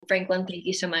Franklin, thank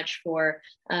you so much for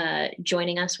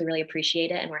joining us. We really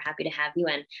appreciate it, and we're happy to have you.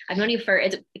 And I've known you for,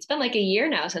 it's been like a year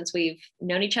now since we've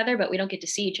known each other, but we don't get to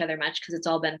see each other much because it's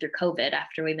all been through COVID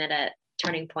after we met at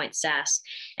Turning Point SAS.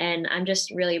 And I'm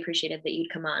just really appreciative that you'd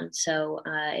come on. So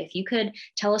if you could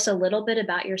tell us a little bit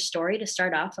about your story to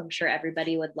start off, I'm sure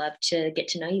everybody would love to get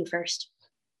to know you first.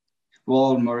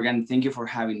 Well, Morgan, thank you for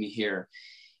having me here.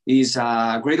 It is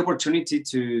a great opportunity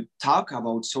to talk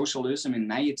about socialism and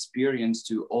my experience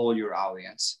to all your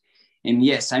audience. And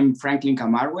yes, I'm Franklin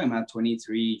Camargo. I'm a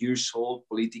 23 years old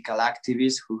political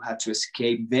activist who had to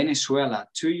escape Venezuela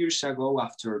 2 years ago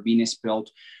after being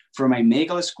expelled from my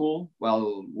medical school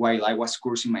while I was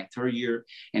coursing my third year.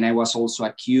 And I was also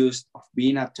accused of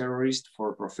being a terrorist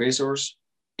for professors,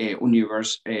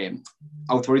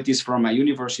 authorities from my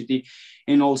university,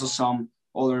 and also some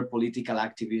other political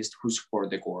activists who support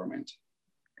the government.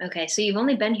 Okay, so you've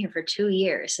only been here for 2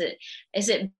 years. Has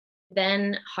it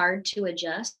been hard to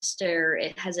adjust, or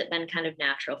has it been kind of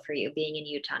natural for you being in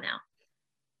Utah now?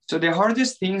 So the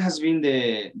hardest thing has been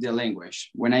the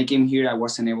language. When I came here, I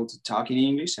wasn't able to talk in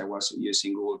English. I was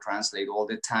using Google Translate all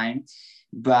the time.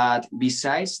 But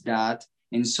besides that,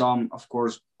 and some, of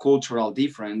course, cultural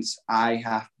difference, I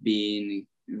have been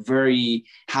very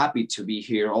happy to be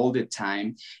here all the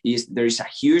time. There is a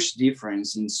huge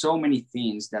difference in so many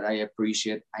things that I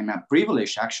appreciate. I'm a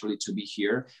privilege actually to be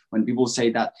here. When people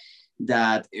say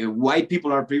that white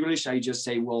people are privileged, I just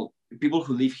say, well, people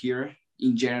who live here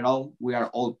in general, we are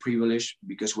all privileged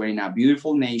because we're in a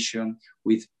beautiful nation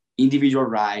with individual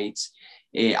rights,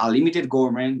 a limited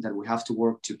government that we have to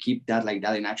work to keep that like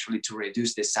that, and actually to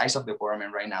reduce the size of the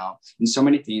government right now in so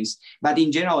many things. But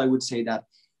in general, I would say that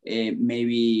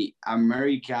maybe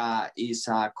America is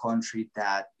a country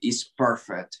that is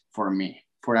perfect for me,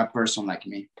 for a person like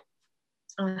me.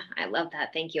 Oh, I love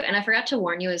that. Thank you. And I forgot to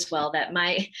warn you as well that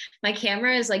my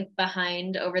camera is like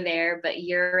behind over there, but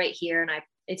you're right here. And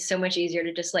it's so much easier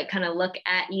to just like kind of look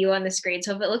at you on the screen.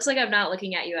 So if it looks like I'm not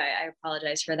looking at you, I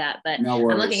apologize for that, but no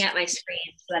worries. I'm looking at my screen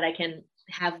so that I can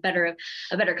have a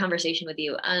better conversation with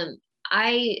you.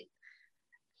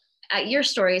 Your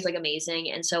story is like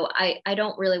amazing. And so I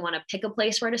don't really want to pick a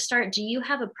place where to start. Do you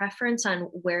have a preference on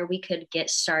where we could get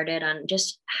started on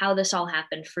just how this all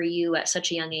happened for you at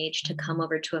such a young age to come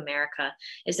over to America?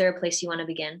 Is there a place you want to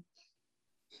begin?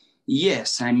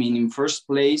 Yes. I mean, in first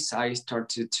place, I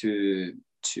started to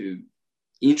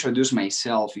introduce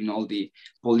myself in all the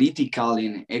political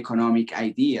and economic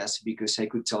ideas because I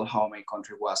could tell how my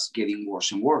country was getting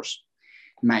worse and worse.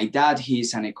 My dad,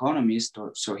 he's an economist,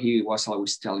 so he was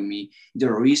always telling me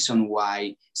the reason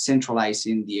why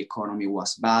centralizing the economy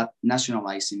was bad,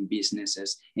 nationalizing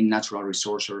businesses and natural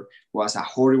resources was a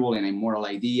horrible and immoral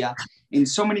idea, and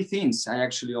so many things. I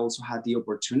actually also had the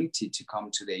opportunity to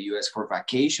come to the US for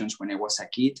vacations when I was a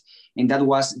kid, and that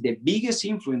was the biggest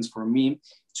influence for me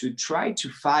to try to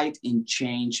fight and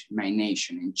change my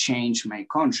nation and change my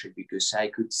country, because I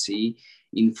could see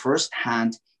in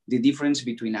firsthand the difference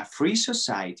between a free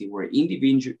society where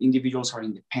individuals are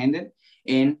independent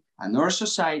and another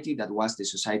society that was the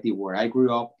society where I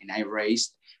grew up and I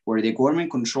raised, where the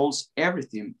government controls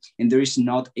everything and there is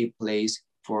not a place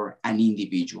for an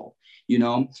individual, you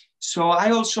know? So I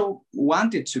also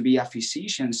wanted to be a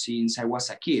physician since I was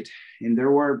a kid, and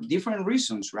there were different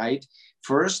reasons, right?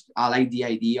 First, I like the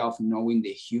idea of knowing the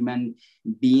human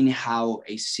being, how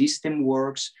a system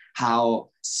works, how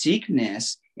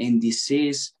sickness and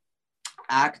disease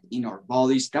act in our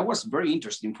bodies. That was very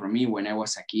interesting for me when I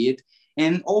was a kid.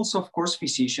 And also, of course,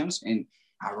 physicians and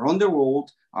around the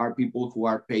world are people who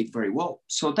are paid very well.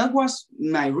 So that was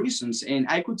my reasons. And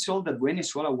I could tell that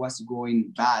Venezuela was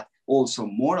going bad, also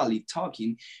morally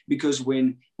talking, because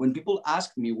when people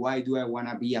asked me, why do I want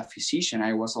to be a physician?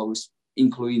 I was always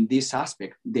including this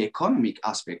aspect, the economic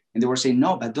aspect. And they were saying,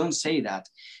 no, but don't say that,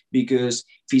 because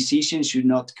physicians should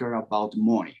not care about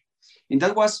money. And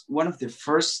that was one of the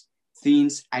first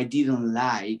things I didn't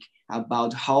like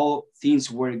about how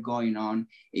things were going on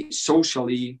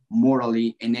socially,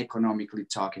 morally, and economically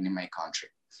talking in my country.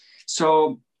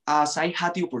 So as I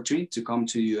had the opportunity to come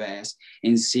to the US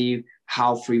and see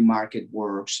how free market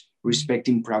works,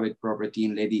 respecting private property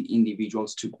and letting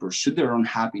individuals to pursue their own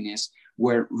happiness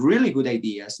were really good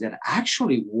ideas that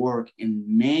actually work and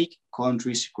make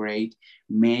countries great,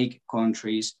 make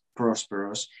countries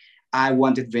prosperous. I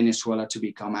wanted Venezuela to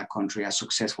become a country as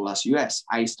successful as US.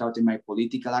 I started my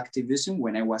political activism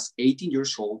when I was 18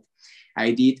 years old.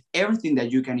 I did everything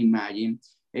that you can imagine,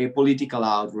 a political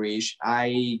outreach.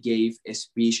 I gave a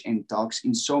speech and talks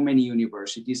in so many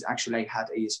universities. Actually, I had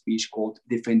a speech called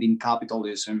Defending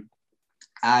Capitalism.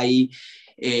 I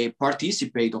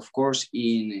participate, of course,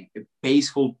 in a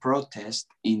peaceful protest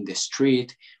in the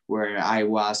street where I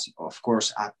was, of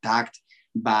course, attacked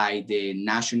by the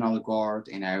National Guard,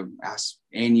 and I, as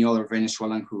any other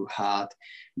Venezuelan who had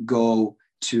go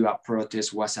to a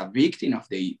protest, was a victim of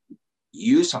the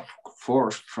use of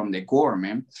force from the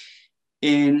government.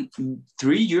 And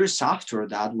 3 years after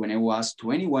that, when I was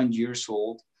 21 years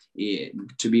old,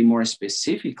 to be more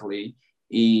specifically,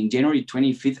 in January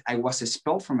 25th, I was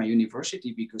expelled from my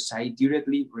university because I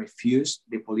directly refused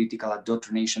the political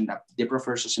indoctrination that the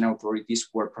professors and authorities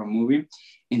were promoting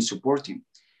and supporting.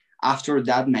 After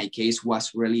that, my case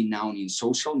was really known in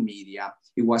social media.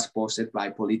 It was posted by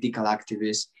political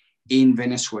activists in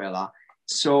Venezuela.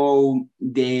 So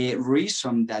the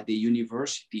reason that the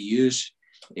university used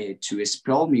to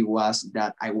expel me was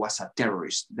that I was a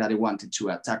terrorist, that I wanted to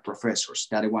attack professors,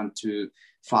 that I wanted to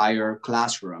fire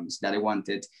classrooms, that I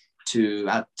wanted to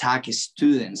attack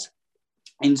students,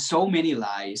 and so many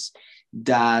lies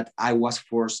that I was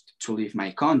forced to leave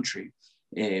my country.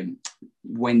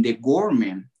 When the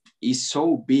government is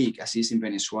so big as is in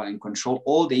Venezuela and control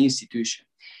all the institutions,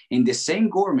 and the same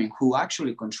government who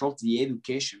actually controls the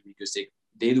education, because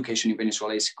the education in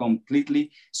Venezuela is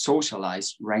completely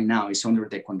socialized right now, it's under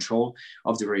the control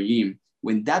of the regime.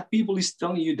 When that people is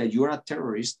telling you that you're a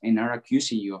terrorist and are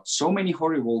accusing you of so many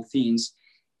horrible things,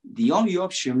 the only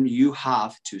option you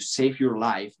have to save your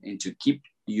life and to keep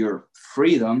your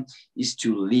freedom is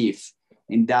to leave.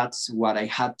 And that's what I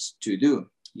had to do.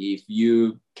 If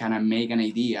you kind of make an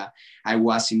idea, I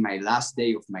was in my last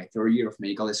day of my third year of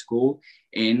medical school,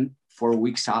 and 4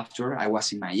 weeks after, I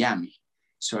was in Miami.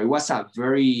 So it was a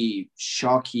very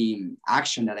shocking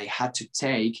action that I had to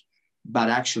take, but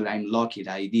actually I'm lucky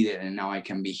that I did it, and now I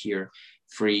can be here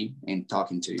free and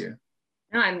talking to you.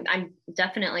 No, I'm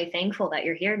definitely thankful that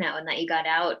you're here now and that you got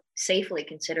out safely,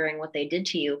 considering what they did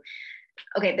to you.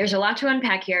 Okay, there's a lot to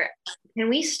unpack here. Can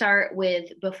we start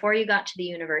with, before you got to the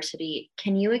university,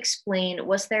 can you explain,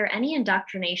 was there any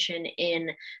indoctrination in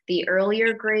the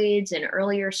earlier grades and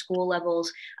earlier school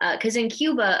levels? Because in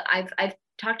Cuba, I've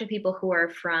talked to people who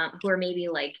are maybe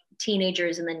like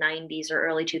teenagers in the 90s or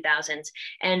early 2000s.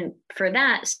 And for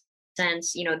that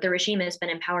sense, you know, the regime has been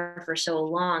in power for so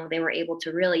long, they were able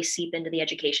to really seep into the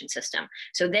education system.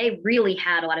 So they really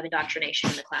had a lot of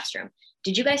indoctrination in the classroom.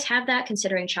 Did you guys have that,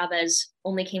 considering Chavez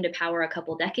only came to power a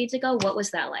couple decades ago? What was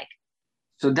that like?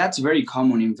 So that's very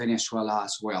common in Venezuela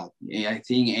as well. I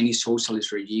think any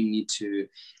socialist regime needs to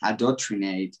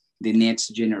indoctrinate the next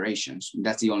generations.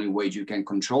 That's the only way you can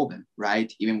control them,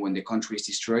 right? Even when the country is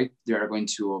destroyed, they are going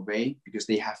to obey because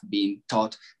they have been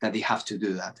taught that they have to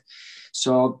do that.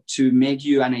 So to make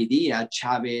you an idea,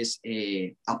 Chavez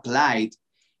applied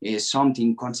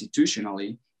something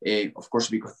constitutionally, of course,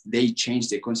 because they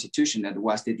changed the constitution, that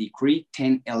was the Decree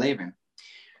 1011,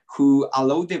 who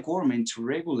allowed the government to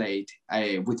regulate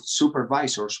with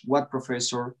supervisors what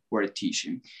professors were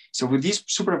teaching. So with these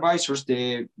supervisors,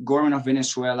 the government of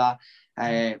Venezuela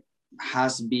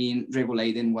has been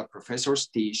regulating what professors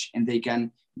teach, and they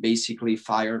can basically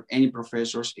fire any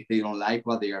professors if they don't like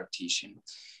what they are teaching.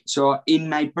 So in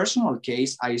my personal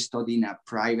case, I studied in a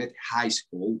private high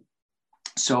school.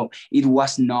 So it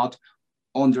was not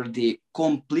under the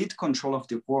complete control of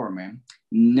the government.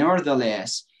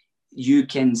 Nevertheless, you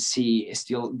can see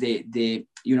still the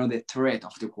threat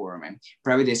of the government.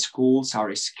 Private schools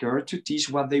are scared to teach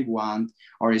what they want,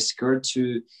 or scared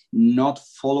to not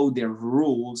follow the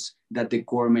rules that the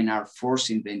government are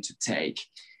forcing them to take.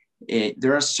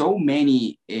 There are so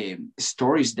many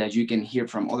stories that you can hear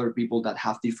from other people that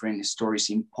have different stories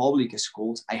in public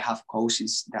schools. I have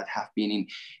cousins that have been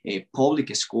in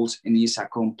public schools, and it's a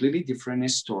completely different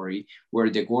story where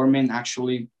the government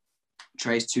actually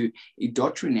tries to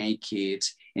indoctrinate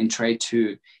kids and try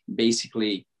to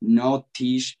basically not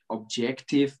teach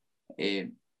objective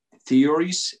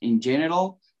theories in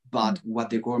general, but what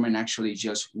the government actually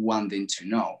just want them to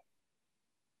know.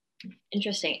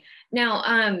 Interesting. Now,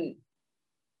 I'm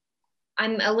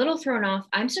a little thrown off.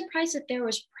 I'm surprised that there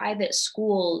was private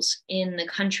schools in the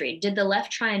country. Did the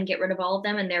left try and get rid of all of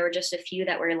them, and there were just a few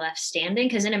that were left standing?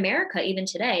 Because in America, even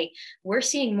today, we're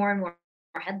seeing more and more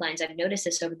headlines. I've noticed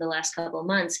this over the last couple of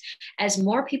months. As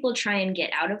more people try and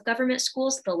get out of government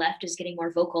schools, the left is getting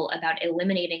more vocal about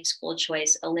eliminating school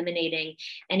choice, eliminating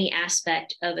any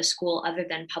aspect of a school other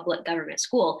than public government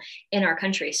school in our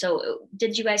country. So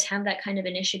did you guys have that kind of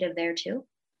initiative there too?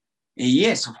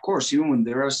 Yes, of course, even when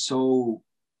there are so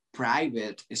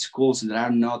private schools that are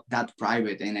not that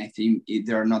private, and I think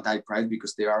they're not that private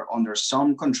because they are under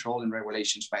some control and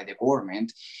regulations by the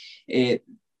government. It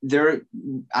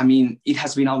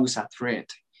has been always a threat.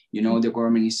 You know, the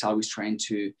government is always trying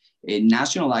to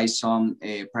nationalize some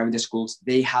private schools.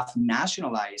 They have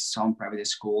nationalized some private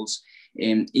schools,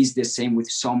 and it's the same with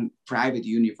some private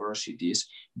universities.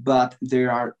 But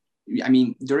there are, I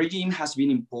mean, the regime has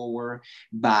been in power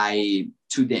by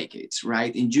 2 decades,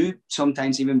 right? And you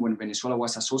sometimes, even when Venezuela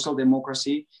was a social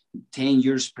democracy, 10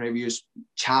 years previous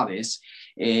Chavez,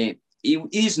 it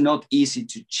is not easy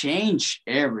to change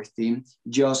everything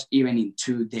just even in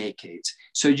 2 decades.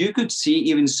 So you could see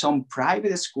even some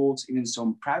private schools, even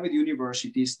some private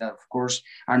universities that, of course,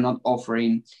 are not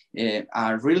offering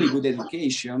a really good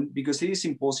education because it is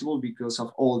impossible because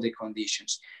of all the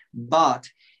conditions. But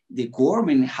the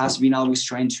government has been always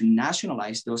trying to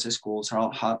nationalize those schools,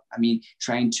 or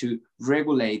trying to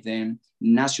regulate them,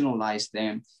 nationalize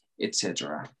them,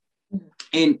 etc.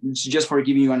 And just for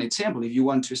giving you an example, if you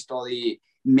want to study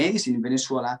medicine in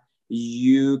Venezuela,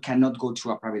 you cannot go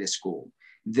to a private school.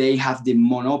 They have the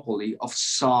monopoly of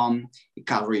some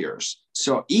careers.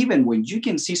 So even when you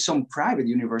can see some private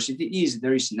universities,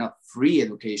 there is not free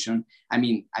education. I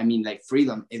mean like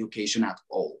freedom education at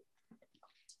all.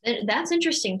 That's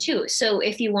interesting too. So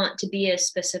if you want to be a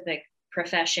specific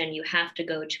profession, you have to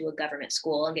go to a government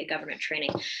school and get government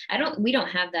training. We don't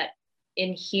have that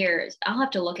in here. I'll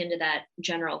have to look into that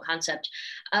general concept.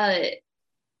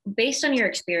 Based on your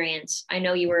experience, I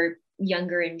know you were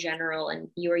younger in general and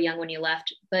you were young when you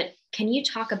left, but can you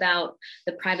talk about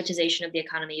the privatization of the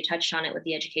economy? You touched on it with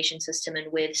the education system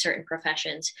and with certain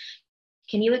professions.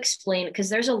 Can you explain, because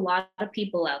there's a lot of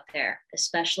people out there,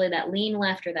 especially that lean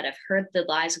left or that have heard the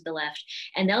lies of the left,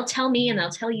 and they'll tell me and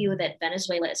they'll tell you that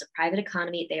Venezuela is a private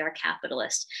economy, they are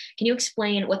capitalist. Can you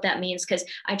explain what that means? Because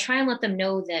I try and let them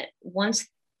know that once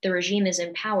the regime is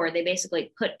in power, they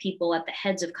basically put people at the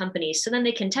heads of companies. So then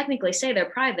they can technically say they're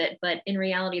private, but in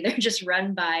reality, they're just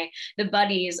run by the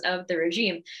buddies of the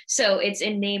regime. So it's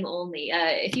in name only.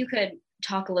 If you could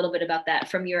talk a little bit about that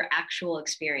from your actual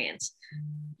experience.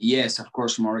 Yes, of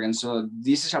course, Morgan. So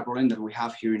this is a problem that we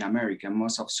have here in America.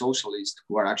 Most of socialists,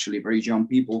 who are actually very young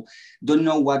people, don't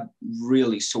know what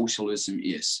really socialism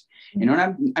is. Mm-hmm.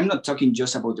 And I'm not talking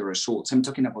just about the results. I'm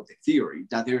talking about the theory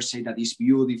that they say that is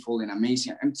beautiful and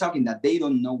amazing. I'm talking that they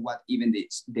don't know what even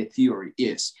the theory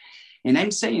is. And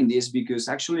I'm saying this because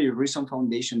actually Reason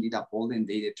Foundation did a poll and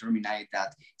they determined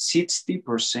that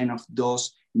 60% of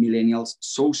those millennials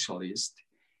socialists,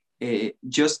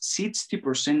 just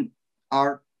 60%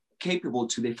 are capable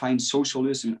to define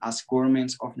socialism as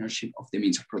government's ownership of the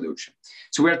means of production.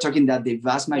 So we're talking that the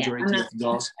vast majority of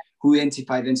those who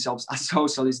identify themselves as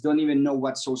socialists don't even know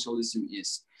what socialism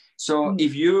is. So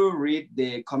if you read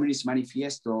the Communist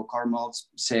Manifesto, Karl Marx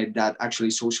said that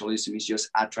actually socialism is just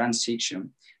a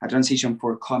transition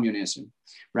for communism,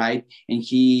 right? And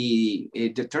he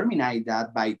determined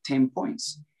that by 10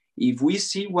 points. If we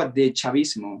see what the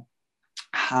Chavismo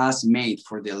has made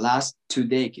for the last 2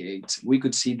 decades, we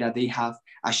could see that they have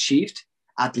achieved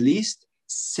at least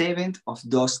 7 of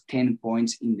those 10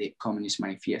 points in the Communist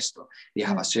Manifesto. They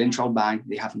have a central bank,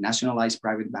 they have nationalized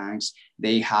private banks,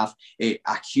 they have a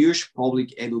huge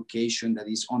public education that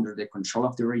is under the control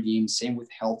of the regime, same with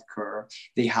healthcare.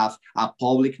 They have a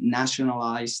public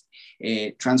nationalized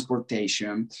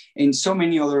transportation, and so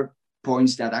many other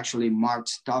points that actually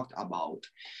Marx talked about.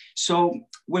 So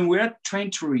when we're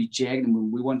trying to reject and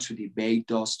when we want to debate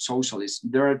those socialists,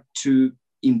 there are 2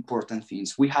 important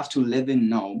things. We have to let them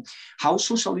know how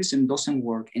socialism doesn't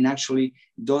work. And actually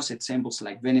those examples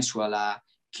like Venezuela,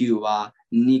 Cuba,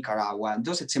 Nicaragua,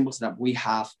 those examples that we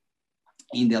have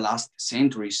in the last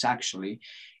centuries actually,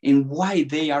 and why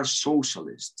they are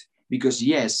socialist. Because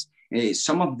yes,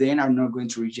 some of them are not going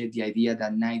to reject the idea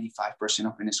that 95%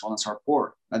 of Venezuelans are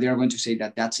poor, but they are going to say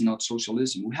that that's not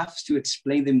socialism. We have to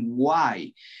explain them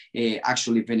why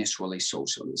actually Venezuela is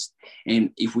socialist.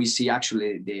 And if we see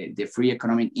actually the free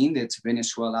economic index,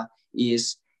 Venezuela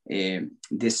is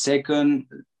the second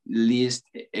least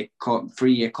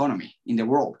free economy in the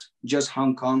world. Just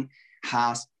Hong Kong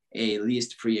has a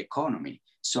least free economy.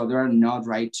 So they are not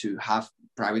right to have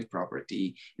private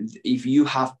property. If you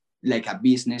have like a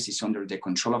business is under the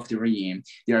control of the regime,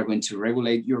 they are going to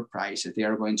regulate your prices. They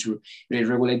are going to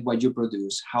regulate what you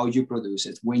produce, how you produce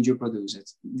it, when you produce it.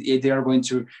 They are going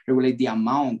to regulate the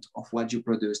amount of what you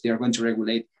produce. They are going to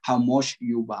regulate how much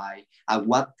you buy, at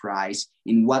what price,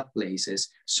 in what places.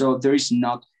 So there is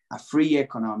not a free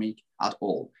economic at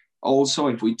all. Also,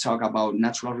 if we talk about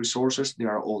natural resources, they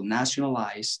are all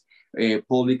nationalized.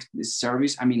 Public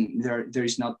service, I mean, there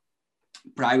is not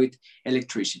private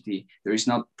electricity, there is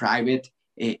not private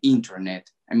internet.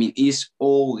 I mean, is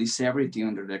everything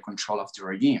under the control of the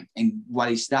regime. And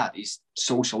what is that? Is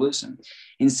socialism.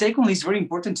 And secondly, it's very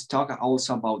important to talk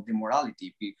also about the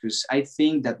morality, because I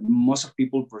think that most of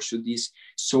people pursue this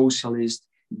socialist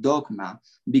dogma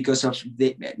because of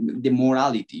the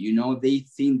morality. You know, they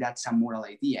think that's a moral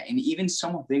idea. And even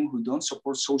some of them who don't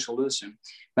support socialism,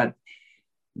 but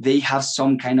they have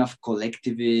some kind of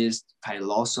collectivist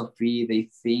philosophy. They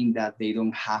think that they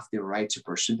don't have the right to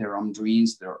pursue their own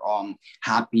dreams, their own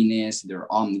happiness,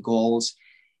 their own goals.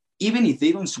 Even if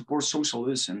they don't support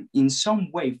socialism, in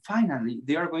some way, finally,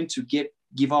 they are going to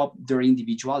give up their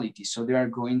individuality. So they are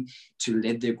going to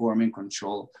let the government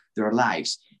control their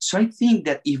lives. So I think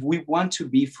that if we want to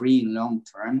be free in long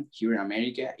term here in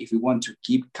America, if we want to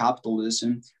keep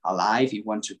capitalism alive, if we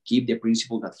want to keep the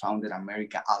principle that founded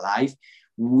America alive,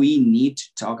 we need to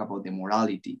talk about the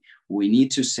morality. We need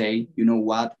to say, you know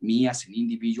what, me as an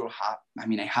individual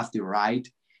I have the right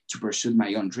to pursue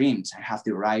my own dreams. I have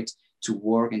the right to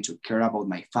work and to care about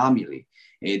my family.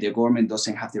 The government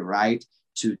doesn't have the right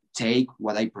to take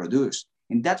what I produce.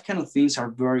 And that kind of things are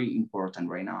very important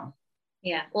right now.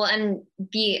 Yeah, well, and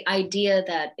the idea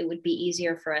that it would be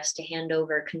easier for us to hand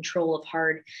over control of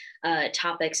hard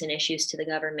topics and issues to the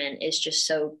government is just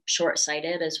so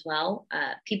short-sighted as well.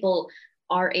 People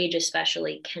our age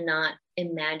especially cannot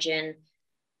imagine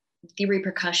the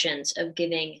repercussions of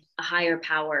giving a higher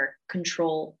power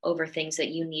control over things that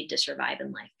you need to survive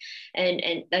in life.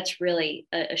 And that's really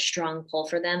a strong pull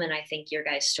for them. And I think your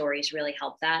guys' stories really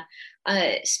help that.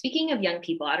 Speaking of young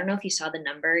people, I don't know if you saw the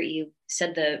number, you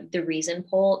said the Reason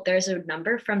poll. There's a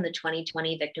number from the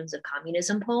 2020 Victims of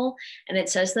Communism poll, and it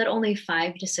says that only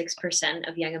 5 to 6%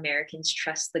 of young Americans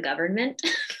trust the government.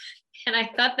 And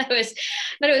I thought it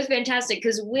was fantastic,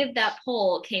 because with that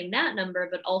poll came that number,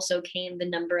 but also came the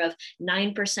number of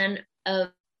 9%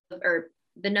 or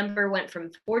the number went from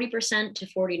 40% to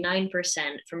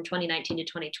 49% from 2019 to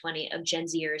 2020 of Gen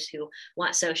Zers who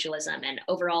want socialism. And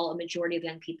overall, a majority of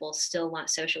young people still want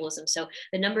socialism. So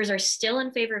the numbers are still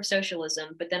in favor of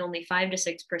socialism, but then only 5 to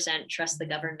 6% trust the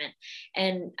government.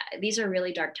 And these are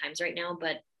really dark times right now,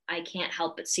 but I can't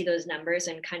help but see those numbers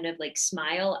and kind of like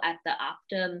smile at the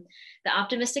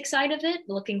optimistic side of it,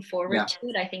 looking forward to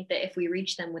it. I think that if we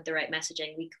reach them with the right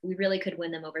messaging, we really could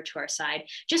win them over to our side,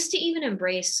 just to even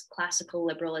embrace classical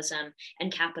liberalism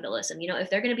and capitalism. You know, if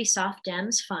they're going to be soft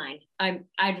Dems, fine.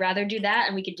 I'd rather do that,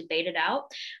 and we could debate it out.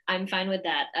 I'm fine with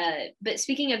that. But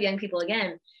speaking of young people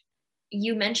again,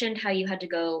 you mentioned how you had to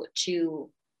go to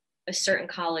a certain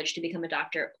college to become a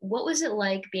doctor. What was it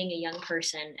like being a young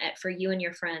person for you and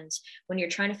your friends when you're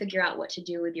trying to figure out what to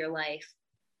do with your life,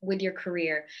 with your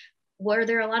career? Were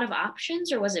there a lot of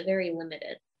options, or was it very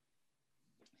limited?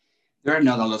 There are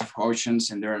not a lot of options,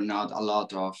 and there are not a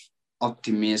lot of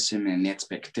optimism and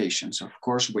expectations. Of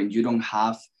course, when you don't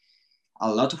have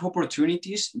a lot of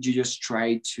opportunities, you just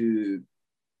try to,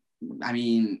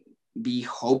 be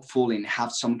hopeful and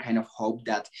have some kind of hope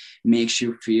that makes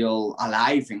you feel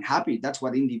alive and happy. That's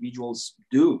what individuals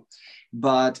do.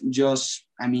 But just,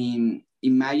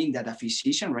 imagine that a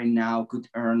physician right now could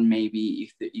earn,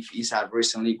 maybe if he's a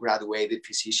recently graduated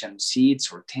physician, seats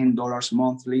or $10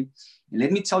 monthly. And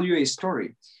let me tell you a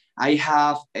story. I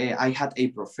had a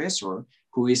professor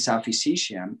who is a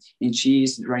physician, and she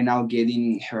is right now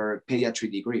getting her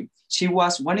pediatric degree. She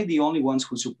was one of the only ones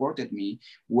who supported me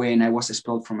when I was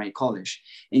expelled from my college.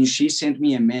 And she sent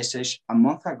me a message a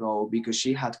month ago because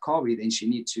she had COVID and she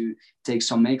needed to take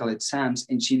some medical exams,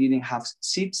 and she didn't have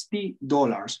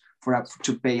 $60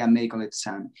 to pay a medical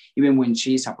exam. Even when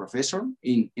she is a professor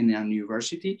in a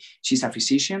university, she's a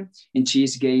physician and she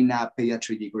is getting a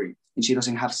pediatric degree, and she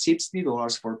doesn't have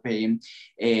 $60 for paying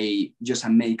just a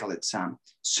medical exam.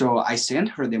 So I sent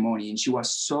her the money, and she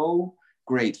was so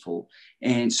grateful.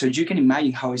 And so you can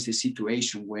imagine how is the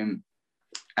situation when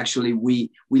actually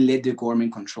we let the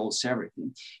government controls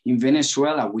everything. In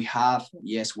Venezuela, we have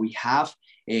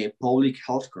a public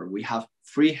healthcare, we have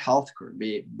free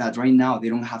healthcare, but right now they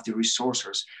don't have the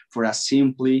resources for a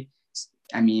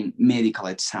medical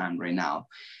exam right now.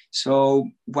 So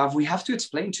what we have to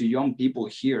explain to young people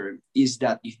here is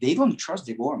that if they don't trust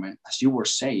the government, as you were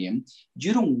saying,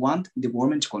 you don't want the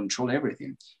government to control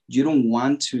everything. You don't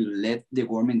want to let the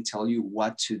government tell you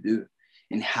what to do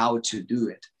and how to do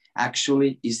it.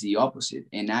 Actually, it's the opposite.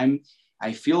 And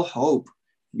I feel hope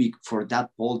for that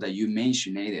poll that you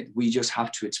mentioned. We just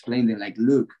have to explain them like,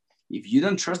 look, if you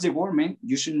don't trust the government,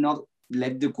 you should not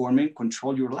let the government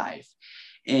control your life.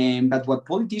 And but what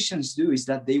politicians do is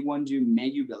that they want to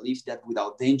make you believe that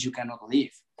without them you cannot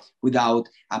live. Without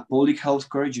a public health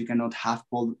care, you cannot have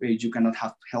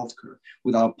health care.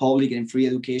 Without public and free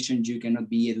education, you cannot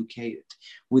be educated.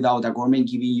 Without a government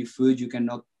giving you food, you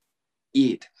cannot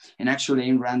eat. And actually,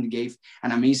 Ayn Rand gave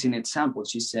an amazing example.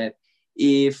 She said,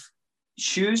 if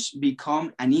shoes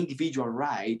become an individual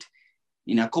right,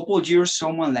 in a couple of years,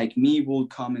 someone like me will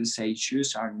come and say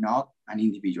shoes are not an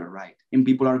individual right. And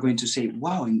people are going to say,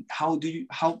 wow, and how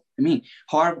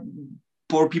are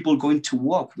poor people going to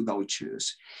walk without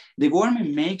shoes? The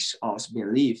government makes us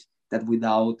believe that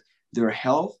without their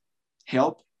help,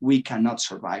 we cannot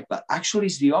survive. But actually,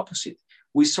 it's the opposite.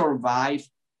 We survive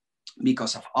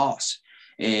because of us.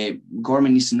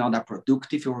 Government is not a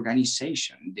productive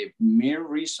organization. The mere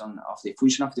reason of the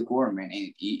function of the government,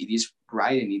 and it is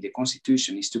right in the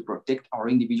Constitution, is to protect our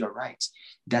individual rights.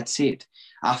 That's it.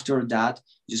 After that,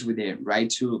 just with the right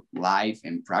to life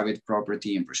and private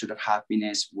property and pursuit of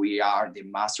happiness, we are the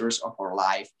masters of our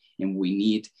life, and we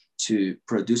need to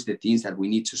produce the things that we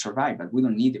need to survive. But we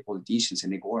don't need the politicians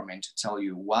and the government to tell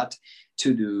you what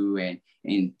to do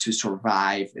and to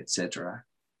survive, etc.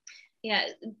 Yeah,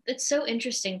 it's so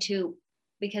interesting too,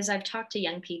 because I've talked to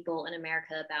young people in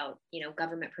America about,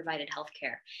 government provided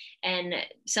healthcare. And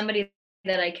somebody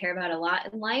that I care about a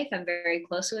lot in life, I'm very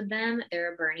close with them.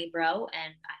 They're a Bernie bro,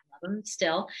 and I love him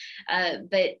still.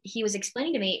 But he was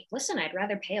explaining to me, listen, I'd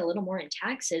rather pay a little more in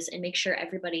taxes and make sure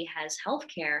everybody has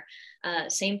healthcare,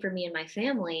 same for me and my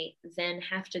family, than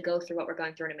have to go through what we're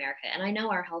going through in America. And I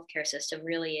know our healthcare system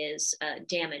really is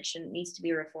damaged and needs to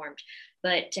be reformed.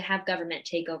 But to have government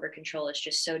take over control is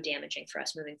just so damaging for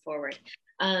us moving forward.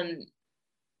 Can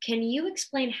you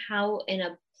explain how, in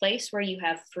a place where you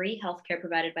have free healthcare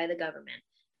provided by the government,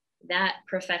 that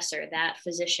professor, that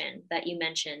physician that you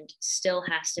mentioned, still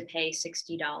has to pay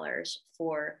 $60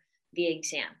 for the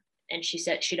exam? And she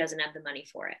said she doesn't have the money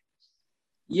for it.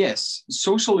 Yes,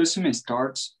 socialism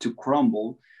starts to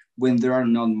crumble when there are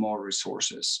not more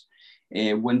resources.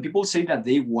 When people say that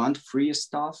they want free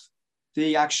stuff,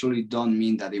 they actually don't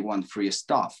mean that they want free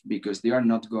stuff, because they are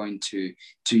not going to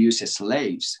use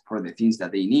slaves for the things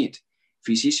that they need.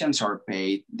 Physicians are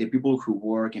paid. The people who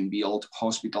work and build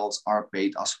hospitals are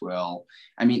paid as well.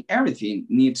 I mean, everything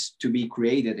needs to be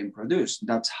created and produced.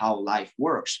 That's how life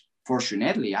works,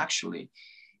 fortunately, actually.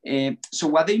 So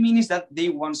what they mean is that they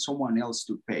want someone else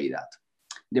to pay that.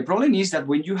 The problem is that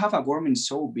when you have a government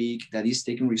so big that is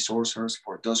taking resources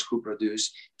for those who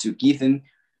produce to give them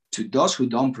to those who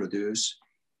don't produce,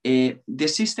 the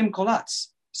system collapses.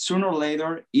 Sooner or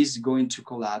later, it's going to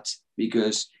collapse,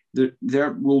 because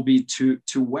there will be two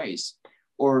ways.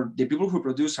 Or the people who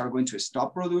produce are going to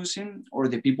stop producing, or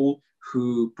the people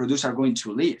who produce are going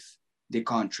to leave the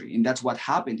country. And that's what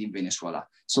happened in Venezuela.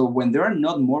 So when there are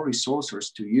not more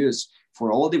resources to use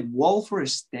for all the welfare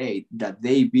state that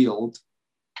they built,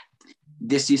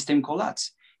 the system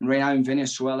collapses. And right now in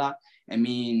Venezuela, I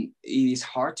mean, it is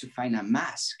hard to find a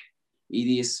mask. It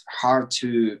is hard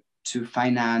to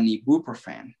find an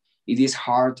ibuprofen. It is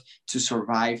hard to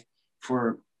survive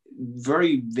for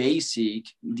very basic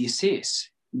disease,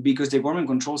 because the government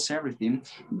controls everything.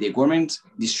 The government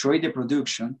destroyed the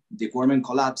production. The government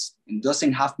collapsed and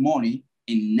doesn't have money.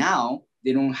 And now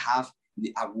they don't have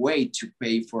a way to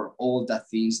pay for all the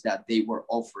things that they were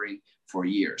offering for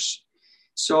years.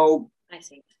 So I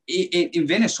see. In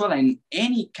Venezuela, in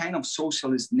any kind of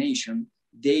socialist nation,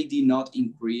 they did not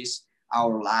increase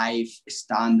our life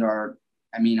standard,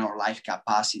 our life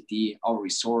capacity, our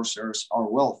resources, our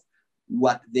wealth.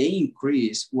 What they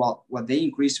increased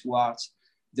was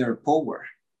their power.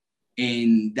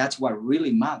 And that's what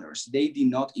really matters. They did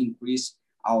not increase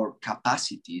our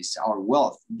capacities, our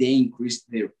wealth. They increased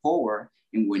their power.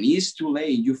 And when it's too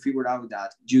late, you figure out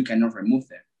that you cannot remove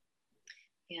them.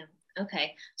 Yeah.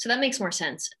 Okay. So that makes more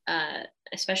sense,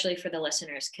 especially for the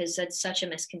listeners, because that's such a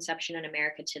misconception in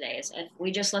America today, is if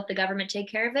we just let the government take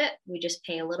care of it, we just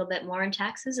pay a little bit more in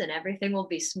taxes and everything will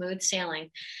be smooth sailing.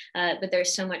 But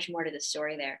there's so much more to the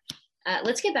story there.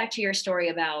 Let's get back to your story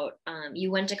about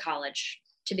you went to college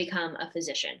to become a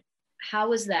physician. How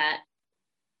was that?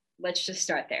 Let's just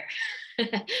start there.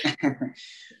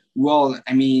 Well,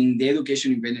 the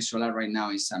education in Venezuela right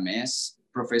now is a mess.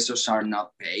 Professors are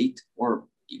not paid, or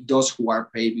those who are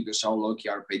paid, because our lucky,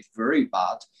 are paid very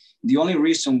bad. The only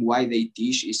reason why they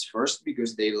teach is, first,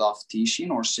 because they love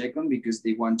teaching, or second, because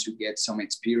they want to get some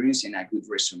experience and a good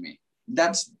resume.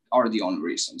 That's are the only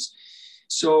reasons.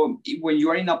 So when you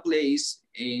are in a place,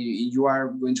 you are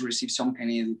going to receive some kind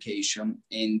of education,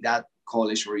 and that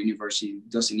college or university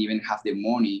doesn't even have the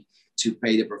money to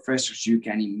pay the professors. You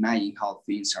can imagine how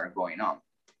things are going on.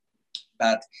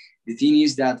 But the thing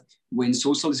is that when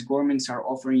socialist governments are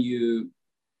offering you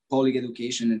public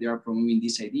education and they are promoting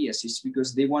these ideas, it's because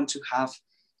they want to have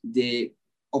the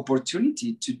opportunity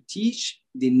to teach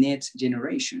the next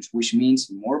generations, which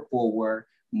means more power,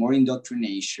 more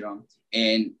indoctrination,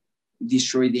 and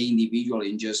destroy the individual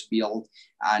and just build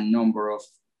a number of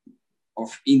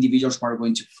individuals who are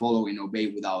going to follow and obey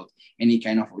without any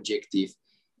kind of objective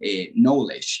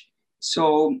knowledge.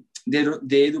 So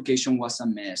the education was a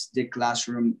mess. The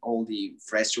classroom, all the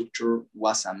infrastructure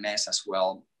was a mess as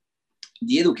well.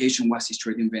 The education was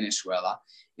destroyed in Venezuela.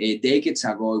 Decades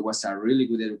ago, it was a really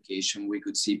good education. We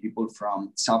could see people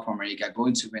from South America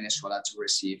going to Venezuela to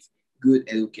receive good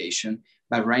education.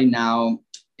 But right now,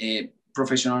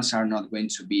 professionals are not going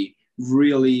to be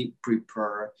really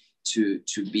prepared to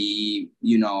be,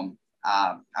 you know,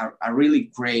 a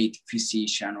really great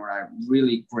physician or a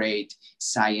really great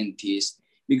scientist,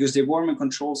 because the government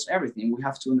controls everything. We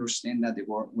have to understand that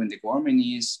when the government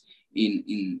is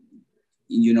in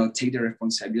you know, take the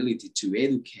responsibility to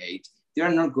educate, they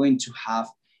are not going to have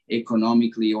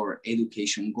economically or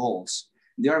education goals.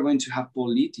 They are going to have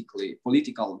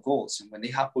political goals. And when they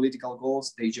have political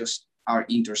goals, they just are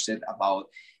interested about,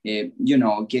 you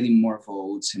know, getting more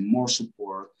votes and more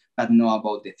support, but not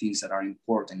about the things that are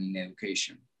important in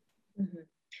education.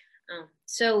 Mm-hmm.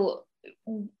 So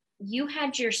you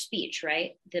had your speech,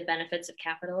 right? The benefits of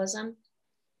capitalism.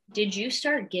 Did you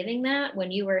start giving that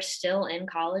when you were still in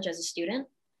college as a student?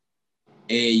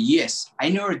 Yes, I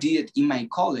never did it in my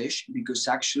college because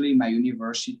actually my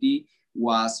university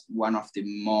was one of the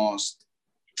most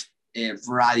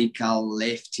radical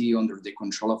lefty under the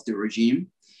control of the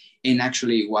regime. And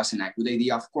actually it wasn't a good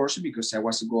idea, of course, because I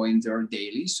was going there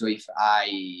daily. So if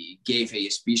I gave a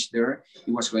speech there,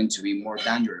 it was going to be more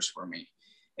dangerous for me.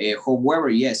 However,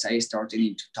 yes, I started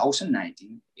in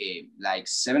 2019, like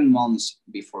 7 months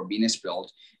before being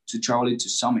expelled, to travel to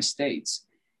some states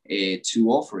to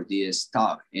offer this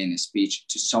talk and speech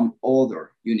to some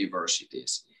other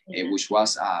universities, which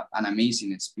was an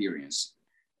amazing experience.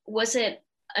 Was it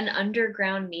an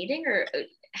underground meeting, or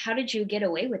how did you get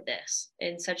away with this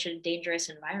in such a dangerous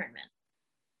environment?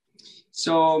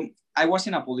 So I was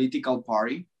in a political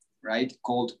party, right,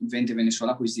 called Vente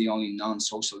Venezuela, who is the only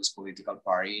non-socialist political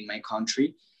party in my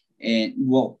country. And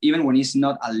well, even when it's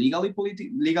not a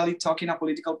legally talking a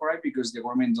political party, because the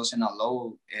government doesn't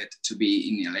allow it to be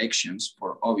in elections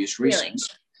for obvious reasons.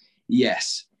 Really?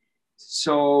 Yes.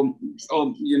 So,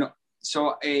 you know,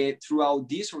 so throughout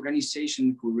this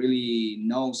organization who really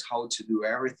knows how to do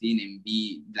everything and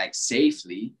be like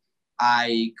safely,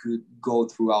 I could go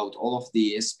throughout all of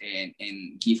this and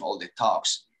give all the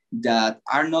talks that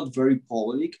are not very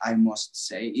public, I must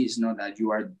say. It's not that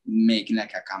you are making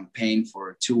like a campaign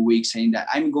for 2 weeks saying that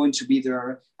I'm going to be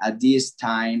there at this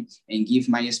time and give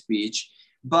my speech,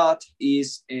 but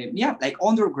is like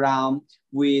underground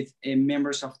with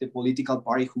members of the political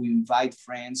party who invite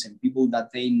friends and people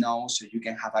that they know, so you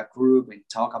can have a group and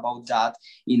talk about that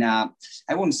in a,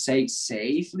 I won't say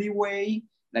safely way,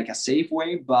 like a safe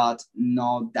way, but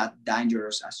not that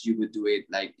dangerous as you would do it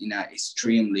like in an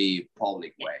extremely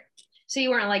public way. So you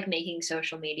weren't like making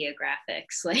social media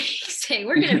graphics, like say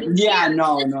we're gonna be yeah,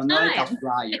 no, not like a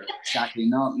flyer, exactly,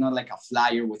 not like a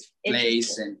flyer with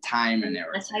place and time and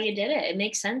everything. That's how you did it. It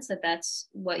makes sense that that's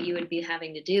what you would be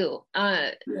having to do.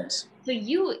 Yes. So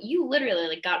you literally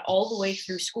like got all the way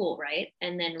through school, right?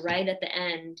 And then right at the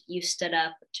end, you stood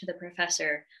up to the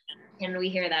professor. Can we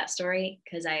hear that story?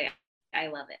 Because I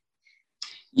love it.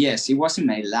 Yes, it was in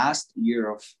my last year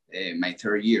of my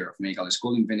third year of medical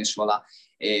school in Venezuela.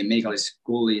 Medical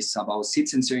school is about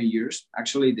 6 and 7 years.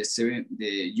 Actually,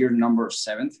 the year number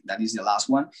 7th, that is the last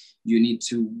one, you need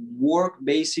to work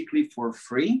basically for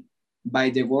free by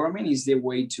the government. Is the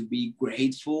way to be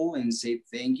grateful and say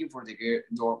thank you for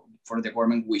the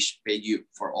government which paid you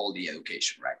for all the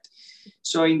education, right?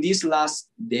 So in this last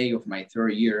day of my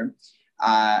third year,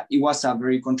 it was a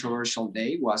very controversial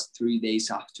day. It was 3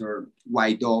 days after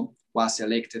Guaido was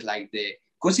elected like the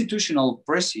constitutional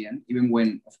president, even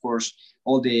when, of course,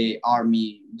 all the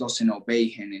army doesn't obey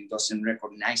him and doesn't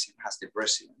recognize him as the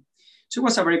president. So it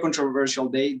was a very controversial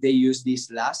day. They used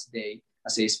this last day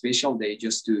as a special day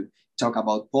just to talk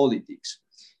about politics.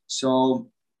 So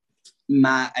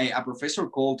a professor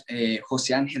called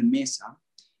Jose Angel Mesa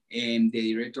and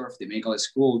the director of the medical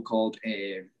school called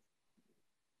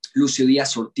Lucilia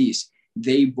Ortiz,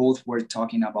 they both were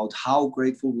talking about how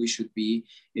grateful we should be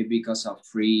because of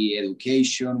free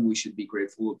education. We should be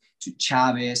grateful to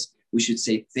Chavez. We should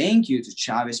say thank you to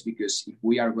Chavez because if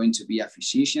we are going to be a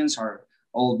physicians are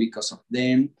all because of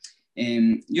them.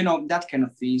 And, you know, that kind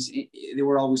of things. They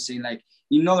were always saying like,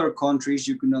 in other countries,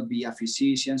 you could not be a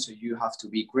physician, so you have to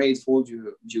be grateful.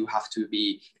 You have to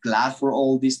be glad for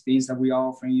all these things that we are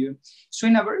offering you. So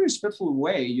in a very respectful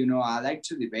way, I like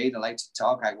to debate, I like to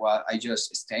talk. I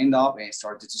just stand up and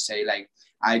started to say, like,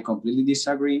 I completely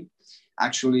disagree.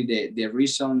 Actually, the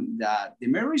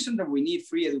main reason that we need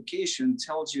free education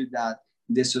tells you that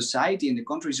the society and the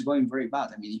country is going very bad.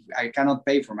 I mean, if I cannot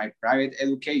pay for my private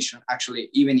education, actually,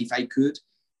 even if I could,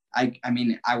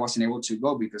 I wasn't able to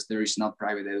go because there is not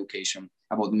private education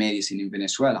about medicine in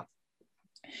Venezuela.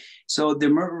 So the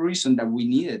main reason that we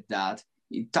needed that,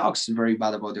 it talks very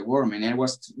bad about the government. And I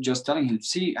was just telling him,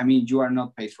 see, I mean, you are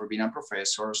not paid for being a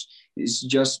professor. It's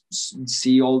just,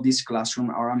 see, all these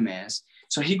classrooms are a mess.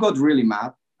 So he got really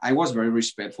mad. I was very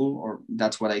respectful, or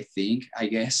that's what I think, I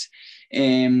guess.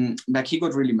 But he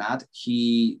got really mad.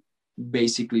 He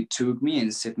basically took me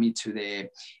and sent me to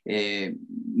the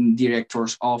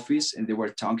director's office, and they were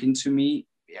talking to me.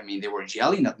 I mean, they were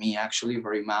yelling at me, actually,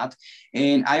 very mad.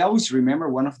 And I always remember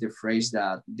one of the phrases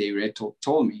that the director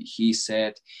told me. He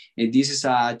said, this is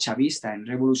a Chavista and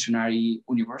revolutionary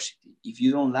university. If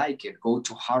you don't like it, go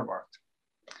to Harvard.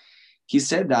 He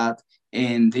said that,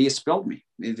 and they expelled me.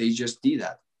 They just did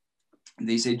that.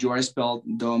 They said, you are expelled,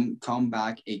 don't come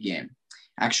back again.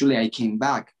 Actually, I came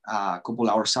back a couple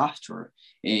hours after,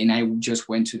 and I just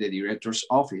went to the director's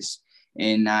office,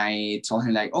 and I told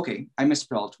him, like, okay, I'm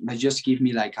expelled, but just give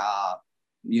me like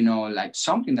like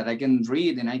something that I can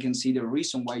read and I can see the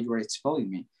reason why you are expelling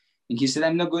me. And he said,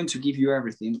 I'm not going to give you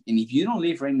everything. And if you don't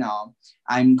leave right now,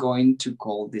 I'm going to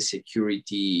call the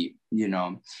security,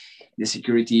 the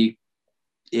security,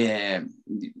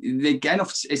 the kind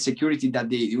of security that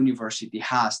the university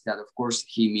has, that of course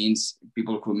he means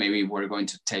people who maybe were going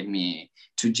to take me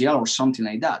to jail or something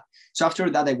like that. So after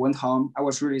that, I went home. I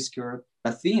was really scared,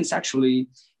 but things actually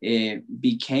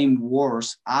became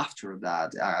worse after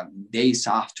that. Days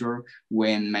after,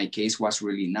 when my case was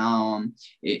really known,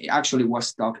 it actually was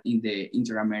stuck in the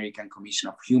Inter-American Commission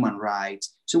of Human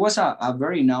Rights. So it was a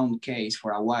very known case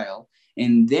for a while.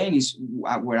 And then is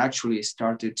where actually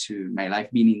started to my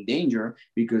life being in danger,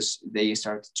 because they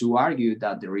started to argue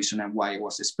that the reason why I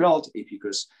was expelled is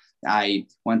because I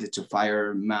wanted to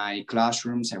fire my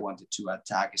classrooms. I wanted to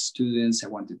attack students. I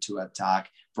wanted to attack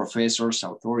professors,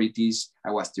 authorities.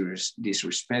 I was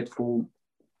disrespectful,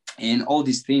 and all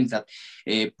these things that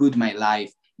put my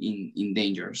life in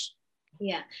dangers.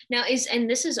 Yeah. Now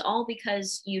this is all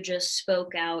because you just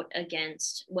spoke out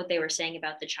against what they were saying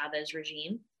about the Chavez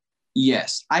regime?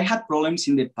 Yes, I had problems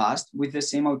in the past with the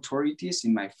same authorities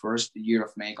in my first year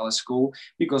of medical school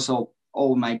because of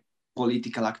all my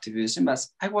political activism, but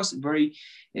I was very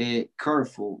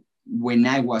careful when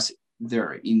I was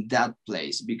there in that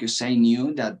place, because I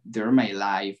knew that there my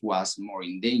life was more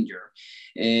in danger.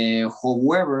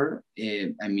 However,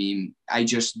 I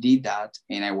just did that,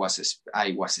 and I was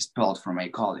expelled from my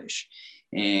college.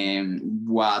 And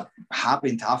what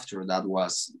happened after that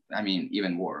was,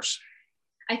 even worse.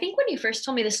 I think when you first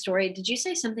told me the story, did you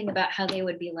say something about how they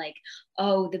would be like,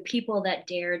 oh, the people that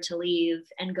dare to leave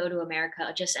and go to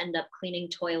America just end up cleaning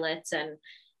toilets and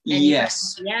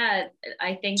yes. Yeah,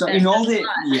 I think so. In all the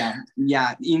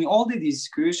in all the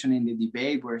discussion, in the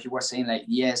debate, where he was saying, like,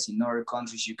 yes, in other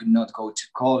countries you could not go to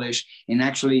college, and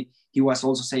actually he was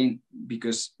also saying,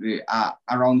 because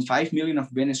around 5 million of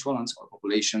Venezuelans, our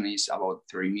population is about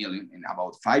 3 million, and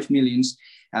about 5 millions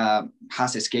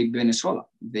has escaped Venezuela.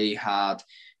 They had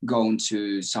gone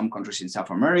to some countries in South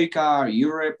America,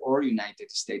 Europe, or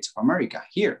United States of America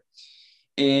here.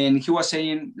 And he was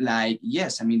saying, like,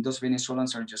 yes, those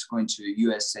Venezuelans are just going to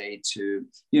USA to,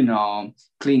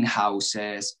 clean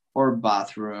houses or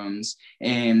bathrooms,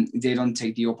 and they don't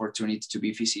take the opportunity to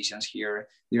be physicians here.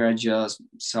 They are just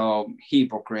so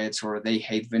hypocrites, or they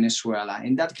hate Venezuela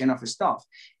and that kind of stuff.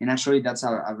 And actually, that's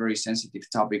a very sensitive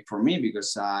topic for me,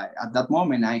 because at that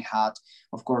moment I had,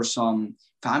 of course, some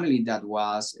family that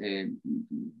was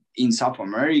in South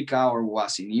America or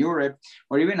was in Europe,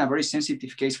 or even a very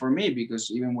sensitive case for me, because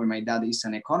even when my dad is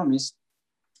an economist,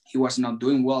 he was not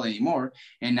doing well anymore.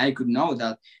 And I could know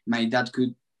that my dad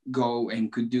could go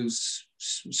and could do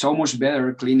so much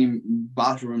better cleaning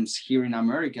bathrooms here in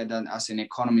America than as an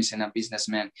economist and a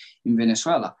businessman in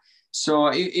Venezuela. So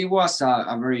it was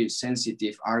a very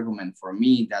sensitive argument for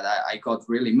me that I got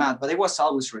really mad, but I was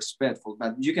always respectful.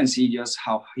 But you can see just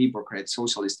how hypocrite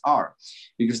socialists are,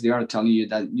 because they are telling you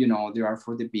that, they are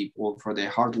for the people, for the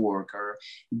hard worker.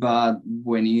 But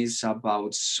when it's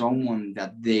about someone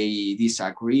that they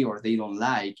disagree or they don't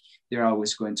like, they're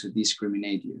always going to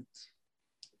discriminate you.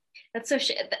 That's so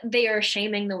they are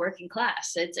shaming the working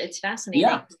class. It's fascinating.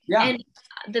 Yeah, yeah. And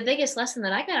the biggest lesson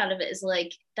that I got out of it is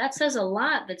like, that says a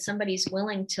lot that somebody's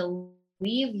willing to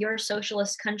leave your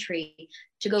socialist country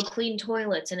to go clean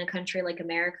toilets in a country like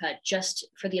America just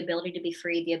for the ability to be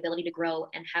free, the ability to grow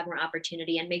and have more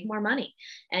opportunity and make more money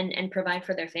and provide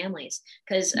for their families.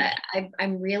 Because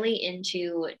I'm really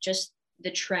into just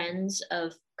the trends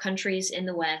of countries in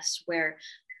the West where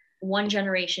one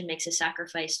generation makes a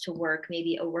sacrifice to work,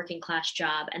 maybe a working class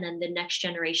job, and then the next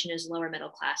generation is lower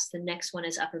middle class, the next one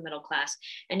is upper middle class.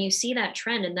 And you see that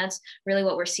trend, and that's really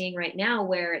what we're seeing right now,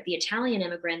 where the Italian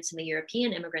immigrants and the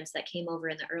European immigrants that came over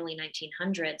in the early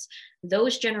 1900s,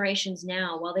 those generations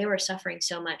now, while they were suffering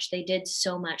so much, they did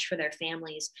so much for their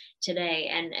families today.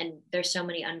 And there's so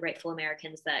many ungrateful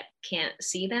Americans that can't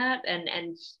see that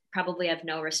and probably have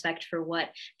no respect for what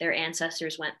their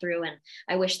ancestors went through. And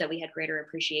I wish that we had greater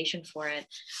appreciation for it.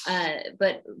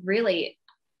 But really,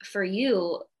 for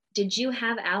you, did you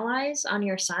have allies on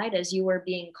your side as you were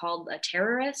being called a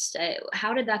terrorist?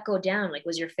 How did that go down? Like,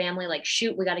 was your family like,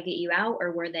 shoot, we got to get you out?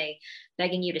 Or were they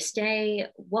begging you to stay?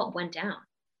 What went down?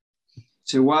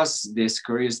 So it was the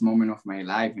scariest moment of my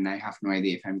life, and I have no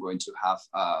idea if I'm going to have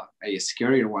a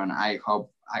scarier one. I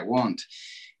hope I won't.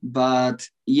 But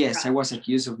yes, I was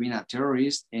accused of being a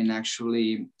terrorist, and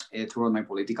actually throughout my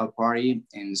political party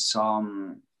and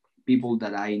some people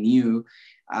that I knew,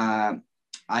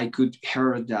 I could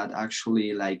hear that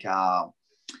actually like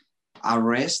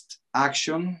arrest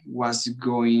action was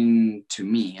going to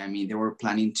me. I mean, they were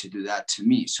planning to do that to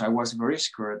me. So I was very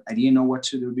scared. I didn't know what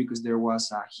to do because there was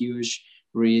a huge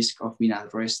risk of being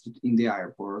arrested in the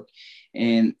airport.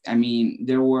 And I mean,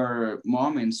 there were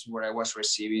moments where I was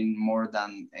receiving more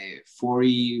than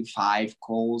 45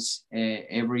 calls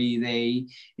every day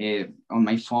on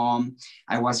my phone.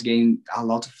 I was getting a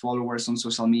lot of followers on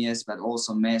social medias, but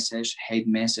also hate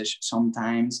message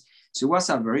sometimes. So it was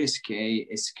a very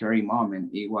scary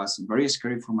moment. It was very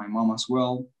scary for my mom as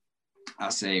well.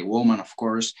 As a woman, of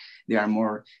course, they are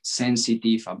more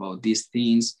sensitive about these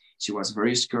things. She was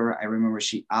very scared. I remember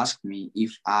she asked me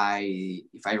if I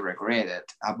regretted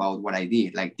about what I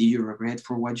did. Like, did you regret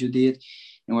for what you did?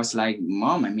 And I was like,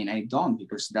 Mom, I mean, I don't,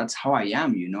 because that's how I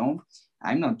am, you know?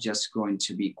 I'm not just going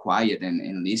to be quiet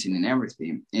and listen and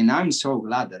everything. And I'm so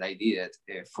glad that I did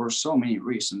it for so many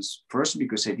reasons. First,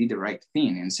 because I did the right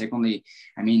thing. And secondly,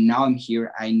 I mean, now I'm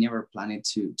here. I never planned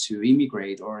to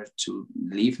immigrate or to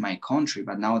leave my country.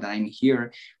 But now that I'm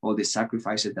here, all the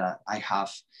sacrifices that I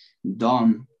have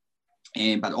done,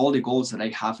 but all the goals that I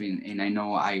have and I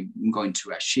know I'm going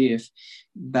to achieve,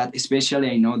 but especially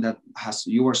I know that, as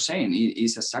you were saying, it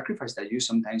is a sacrifice that you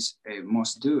sometimes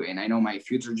must do. And I know my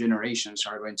future generations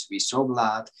are going to be so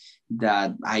glad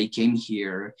that I came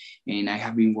here and I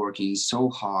have been working so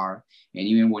hard. And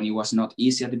even when it was not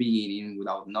easy at the beginning,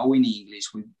 without knowing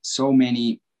English, with so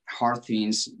many hard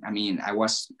things, I mean,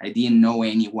 I didn't know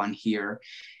anyone here.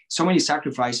 So many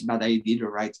sacrifices, but I did the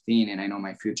right thing. And I know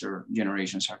my future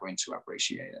generations are going to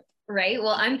appreciate it. Right.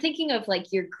 Well, I'm thinking of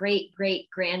like your great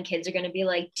grandkids are going to be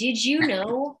like, did you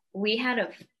know we had a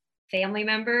family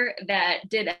member that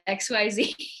did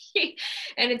XYZ?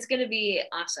 And it's going to be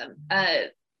awesome.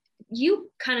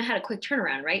 You kind of had a quick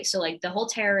turnaround, right? So like the whole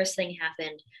terrorist thing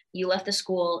happened. You left the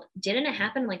school. Didn't it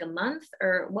happen like a month,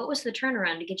 or what was the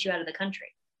turnaround to get you out of the country?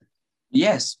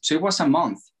 Yes. So it was a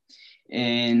month.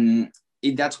 And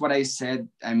that's what I said.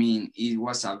 I mean, it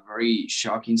was a very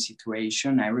shocking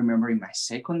situation. I remember in my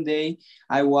second day,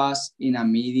 I was in a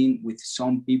meeting with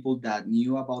some people that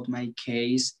knew about my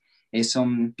case,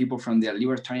 some people from the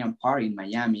Libertarian Party in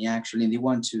Miami, actually, and they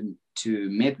want to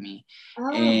meet me.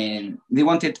 Oh. And they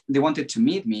wanted to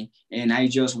meet me, and I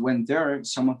just went there.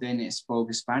 Some of them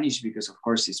spoke Spanish because, of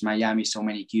course, it's Miami, so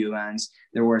many Cubans.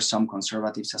 There were some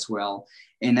conservatives as well.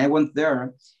 And I went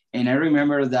there, and I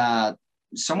remember that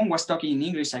someone was talking in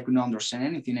English. I could not understand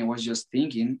anything. I was just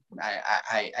thinking.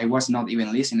 I was not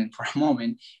even listening for a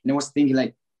moment. And I was thinking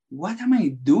like, what am I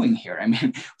doing here? I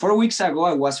mean, 4 weeks ago,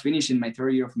 I was finishing my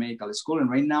third year of medical school. And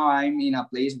right now I'm in a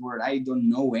place where I don't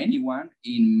know anyone,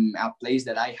 in a place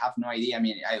that I have no idea. I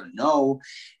mean, I don't know.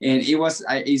 And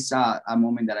it's a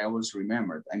moment that I always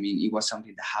remembered. I mean, it was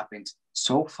something that happened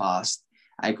so fast.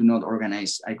 I could not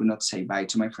organize. I could not say bye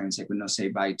to my friends. I could not say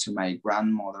bye to my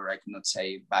grandmother. I could not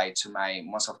say bye to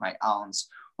most of my aunts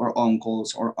or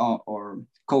uncles or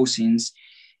cousins.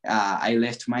 I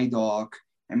left my dog.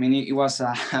 I mean, it was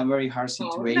a very hard Oh,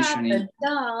 not situation. the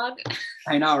dog.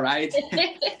 I know, right?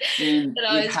 And It it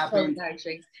always happened.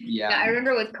 touching. Yeah. I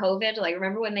remember with COVID, like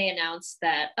remember when they announced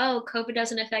that, oh, COVID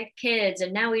doesn't affect kids,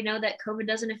 and now we know that COVID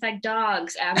doesn't affect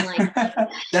dogs. I'm like,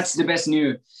 that's the best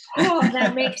news. Oh,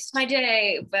 that makes my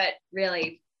day. But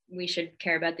really, we should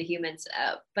care about the humans.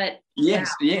 But yes,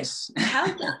 wow. yes.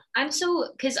 I'm so,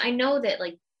 because I know that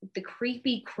like the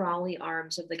creepy crawly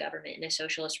arms of the government in a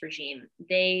socialist regime,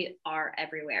 they are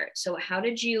everywhere. So how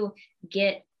did you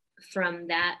get from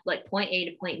that like point A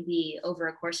to point B over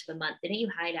a course of a month? Didn't you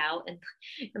hide out in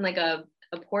like a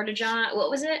porta john? What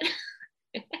was it?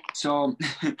 So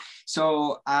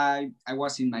I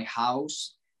was in my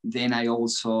house. Then I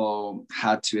also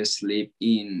had to sleep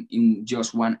in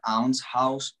just 1 ounce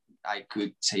house. I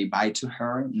could say bye to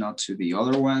her, not to the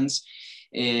other ones,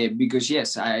 because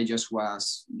yes, I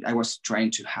was trying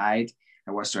to hide.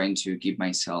 I was trying to keep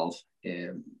myself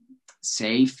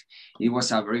safe. It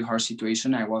was a very hard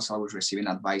situation. I was always receiving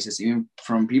advices, even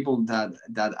from people that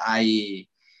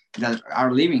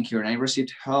are living here, and I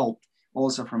received help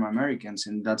also from Americans,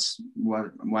 and that's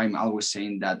why I'm always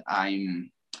saying that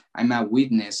I'm a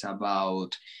witness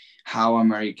about how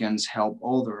Americans help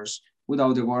others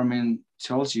without the government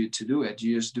tells you to do it.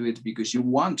 You just do it because you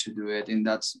want to do it, and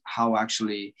that's how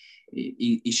actually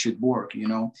it should work, you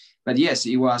know. But yes,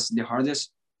 it was the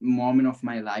hardest moment of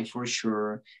my life for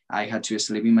sure. I had to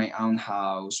sleep in my own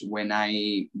house. When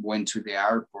I went to the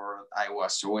airport, I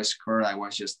was so scared. I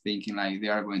was just thinking like they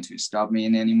are going to stop me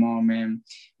in any moment,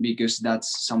 because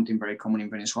that's something very common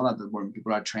in Venezuela, that when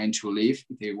people are trying to leave,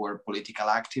 if they were political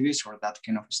activists or that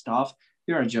kind of stuff,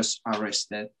 they are just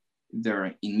arrested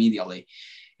there immediately.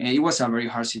 And it was a very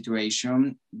hard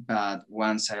situation, but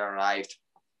once I arrived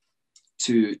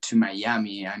to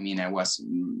Miami, I mean,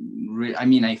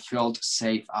 I felt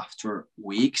safe after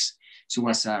weeks. So it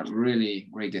was a really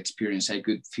great experience. I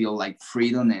could feel like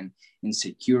freedom and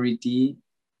security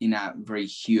in a very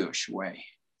huge way.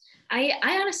 I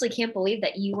honestly can't believe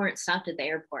that you weren't stopped at the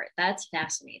airport. That's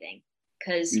fascinating,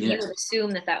 because you would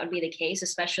assume that would be the case,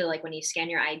 especially like when you scan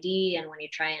your ID and when you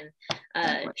try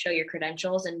and show your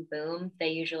credentials, and boom, they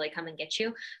usually come and get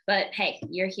you. But hey,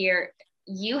 you're here.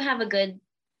 You have a good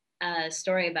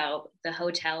story about the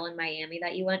hotel in Miami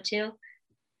that you went to,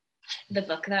 the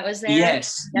book that was there.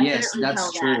 Yes,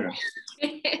 that's true.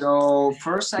 So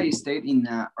first I stayed in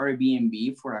an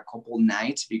Airbnb for a couple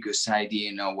nights because I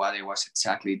didn't know what I was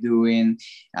exactly doing.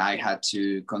 I had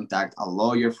to contact a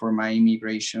lawyer for my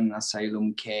immigration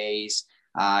asylum case.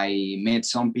 I met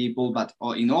some people, but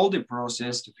in all the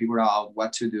process to figure out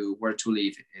what to do, where to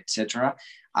live, etc.,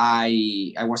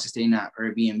 I was staying at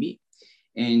Airbnb.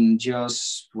 And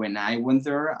just when I went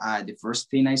there, the first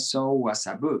thing I saw was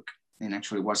a book, and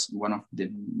actually was one of the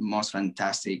most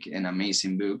fantastic and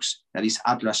amazing books, that is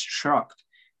Atlas Shrugged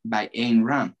by Ayn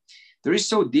Rand. There is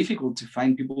so difficult to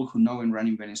find people who know Ayn Rand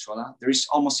in Venezuela. There is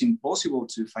almost impossible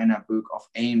to find a book of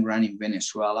Ayn Rand in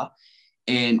Venezuela.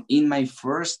 And in my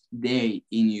first day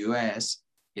in US,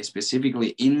 specifically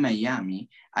in Miami,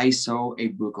 I saw a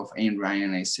book of Ayn Rand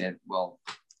and I said, well,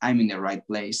 I'm in the right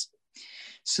place.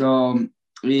 So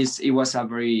it was a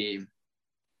very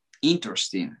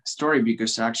interesting story,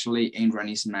 because actually Ayn Rand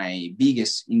is my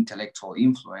biggest intellectual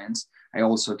influence. I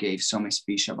also gave some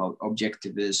speech about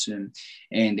objectivism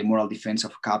and the moral defense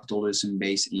of capitalism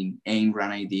based in Ayn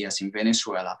Rand ideas in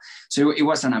Venezuela. So it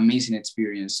was an amazing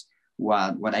experience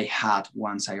what I had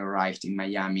once I arrived in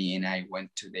Miami and I went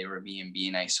to the Airbnb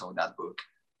and I saw that book.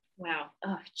 Wow.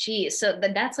 Oh, geez. So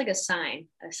that's like a sign.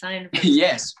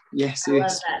 Yes. I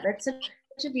love that. That's such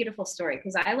a beautiful story,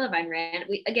 because I love Ayn Rand.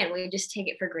 We just take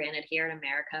it for granted here in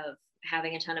America of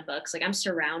having a ton of books. Like I'm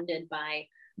surrounded by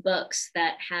books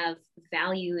that have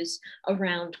values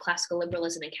around classical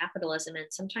liberalism and capitalism, and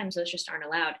sometimes those just aren't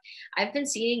allowed. I've been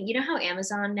seeing, you know how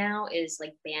Amazon now is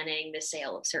like banning the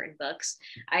sale of certain books.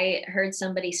 I heard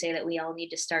somebody say that we all need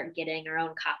to start getting our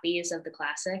own copies of the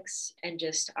classics and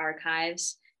just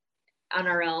archives on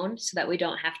our own, so that we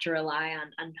don't have to rely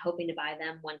on hoping to buy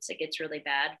them once it gets really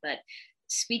bad. But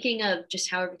speaking of just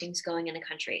how everything's going in the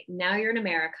country, now you're in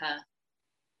America.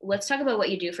 Let's talk about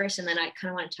what you do first, and then I kind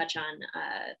of want to touch on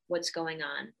what's going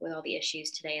on with all the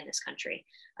issues today in this country.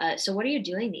 So what are you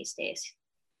doing these days?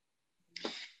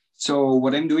 So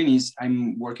what I'm doing is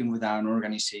I'm working with an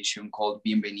organization called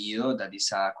Bienvenido, that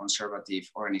is a conservative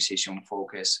organization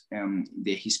focused on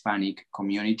the Hispanic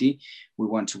community. We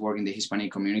want to work in the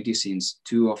Hispanic community since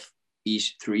 2 of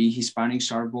each 3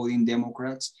 Hispanics are voting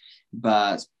Democrats,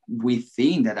 but we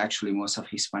think that actually most of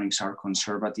Hispanics are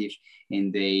conservative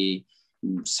and they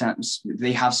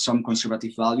they have some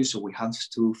conservative values, so we have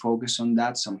to focus on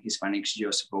that. Some Hispanics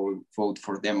just vote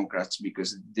for Democrats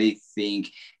because they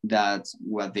think that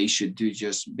what they should do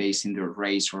just based in their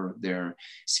race or their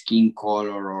skin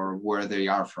color or where they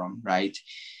are from, right?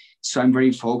 So I'm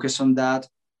very focused on that.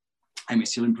 I'm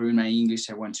still improving my English.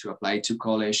 I want to apply to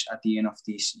college at the end of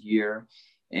this year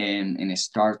and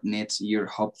start next year,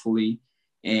 hopefully.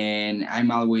 And I'm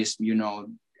always,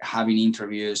 having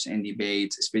interviews and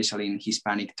debates, especially in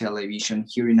Hispanic television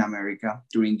here in America.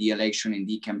 During the election and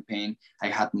the campaign, I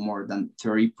had more than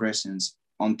 30 presence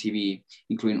on TV,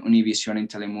 including Univision and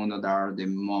Telemundo, that are the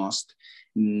most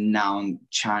known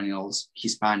channels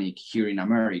Hispanic here in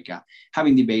America,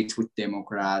 having debates with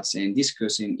Democrats and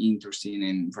discussing interesting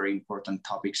and very important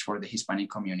topics for the Hispanic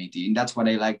community. And that's what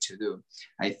I like to do.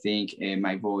 I think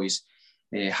my voice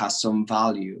has some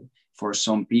value for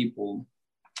some people.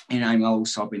 And I'm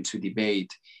always open to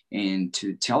debate and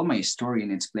to tell my story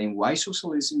and explain why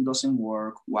socialism doesn't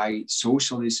work, why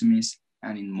socialism is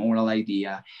an immoral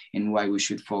idea, and why we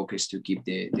should focus to keep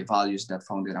the values that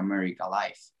founded America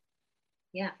alive.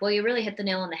 Yeah, well, you really hit the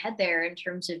nail on the head there in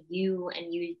terms of you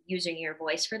using your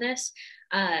voice for this.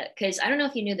 Because I don't know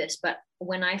if you knew this, but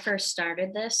when I first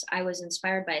started this, I was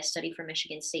inspired by a study from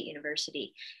Michigan State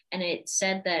University. And it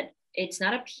said that it's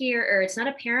not a peer, or it's not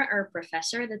a parent or a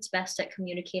professor that's best at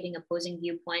communicating opposing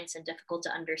viewpoints and difficult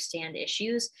to understand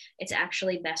issues. It's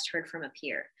actually best heard from a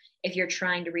peer if you're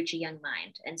trying to reach a young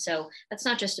mind. And so that's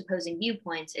not just opposing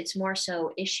viewpoints, it's more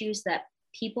so issues that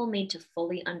people need to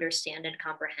fully understand and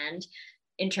comprehend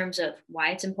in terms of why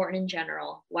it's important in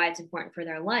general, why it's important for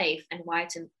their life, and why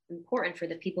it's important for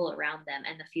the people around them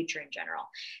and the future in general.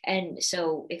 And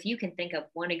so if you can think of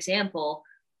one example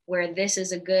where this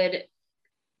is a good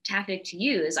tactic to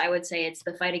use, I would say it's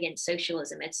the fight against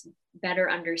socialism. It's better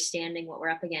understanding what we're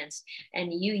up against,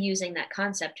 and you using that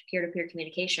concept, peer-to-peer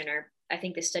communication, or I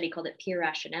think this study called it peer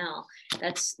rationale.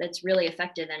 That's really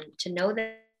effective. And to know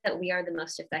that we are the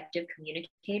most effective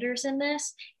communicators in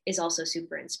this is also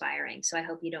super inspiring. So I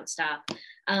hope you don't stop.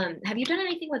 Have you done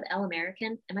anything with El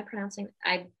American? Am I pronouncing?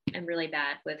 I am really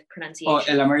bad with pronunciation. Oh,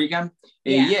 El American?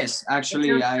 Yeah. Yes,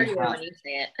 actually, I have. When you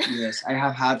say it. Yes, I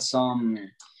have had some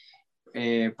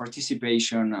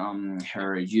participation on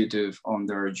their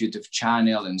YouTube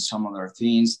channel and some other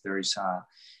things.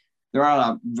 There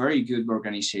are a very good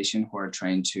organization who are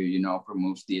trying to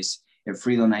promote these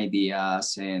freedom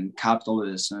ideas and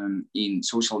capitalism in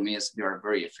social media. They are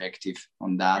very effective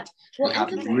on that. They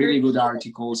have really good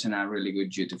articles and a really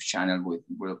good YouTube channel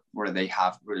where they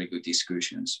have really good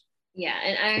discussions. Yeah,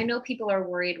 and I know people are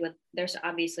worried there's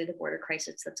obviously the border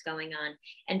crisis that's going on,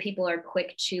 and people are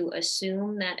quick to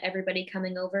assume that everybody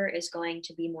coming over is going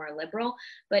to be more liberal.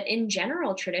 But in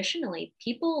general, traditionally,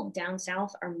 people down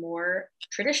south are more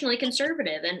traditionally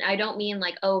conservative. And I don't mean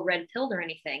like, oh, red pilled or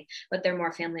anything, but they're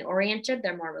more family oriented,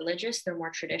 they're more religious, they're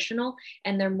more traditional,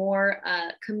 and they're more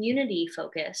community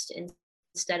focused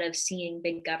instead of seeing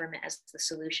big government as the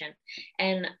solution.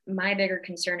 And my bigger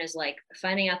concern is like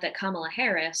finding out that Kamala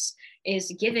Harris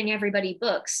is giving everybody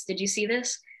books. Did you see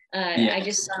this? Yeah. I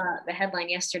just saw the headline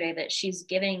yesterday that she's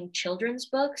giving children's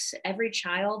books. Every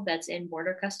child that's in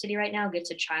border custody right now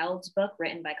gets a child's book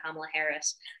written by Kamala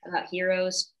Harris about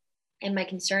heroes. And my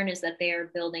concern is that they are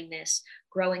building this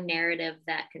growing narrative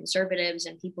that conservatives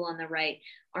and people on the right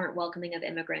aren't welcoming of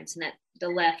immigrants, and that the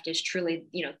left is truly,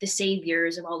 the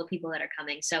saviors of all the people that are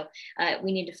coming. So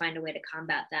we need to find a way to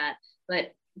combat that.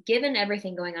 But given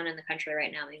everything going on in the country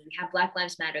right now, I mean, we have Black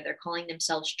Lives Matter. They're calling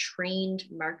themselves trained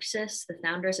Marxists, the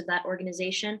founders of that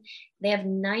organization. They have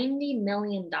 $90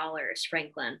 million,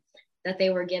 Franklin, that they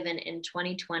were given in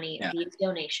 2020, these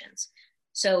donations.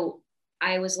 So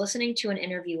I was listening to an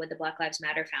interview with the Black Lives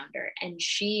Matter founder, and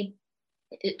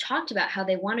it talked about how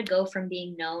they want to go from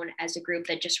being known as a group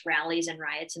that just rallies and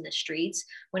riots in the streets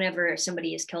whenever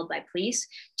somebody is killed by police,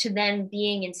 to then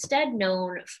being instead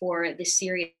known for the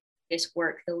serious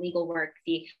work, the legal work,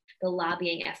 the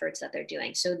lobbying efforts that they're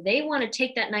doing. So they want to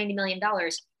take that $90 million,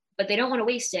 but they don't want to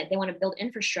waste it. They want to build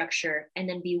infrastructure and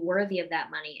then be worthy of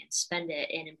that money and spend it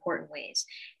in important ways.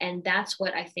 And that's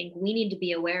what I think we need to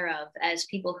be aware of as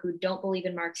people who don't believe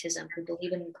in Marxism, who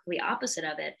believe in the complete opposite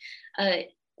of it.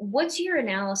 What's your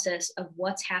analysis of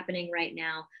what's happening right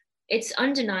now? It's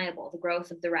undeniable, the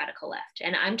growth of the radical left.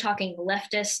 And I'm talking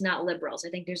leftists, not liberals. I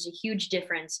think there's a huge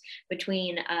difference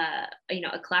between a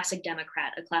classic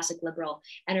Democrat, a classic liberal,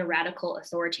 and a radical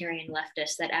authoritarian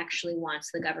leftist that actually wants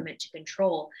the government to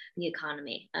control the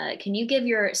economy. Can you give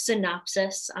your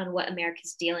synopsis on what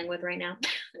America's dealing with right now?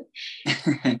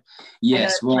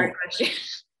 Yes, well,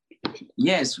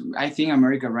 yes, I think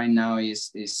America right now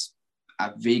is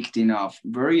a victim of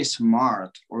very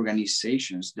smart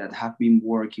organizations that have been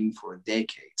working for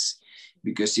decades.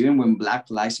 Because even when Black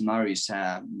Lives Matter is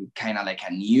kind of like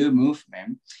a new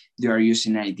movement, they are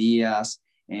using ideas,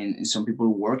 and some people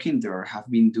working there have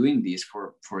been doing this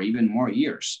for even more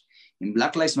years. In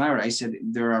Black Lives Matter, I said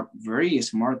there are very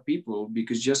smart people,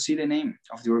 because just see the name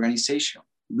of the organization,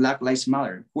 Black Lives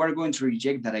Matter, who are going to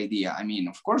reject that idea. I mean,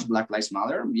 of course, Black Lives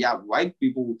Matter. Yeah, white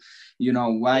people,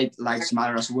 white lives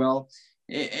matter as well.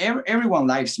 Everyone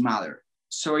lives matter.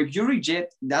 So if you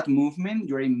reject that movement,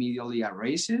 you're immediately a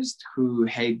racist who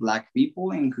hate Black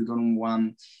people and who don't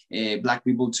want Black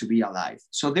people to be alive.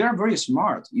 So they are very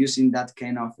smart using that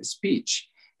kind of speech.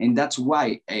 And that's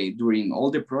why during all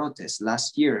the protests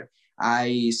last year,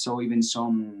 I saw even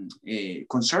some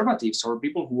conservatives or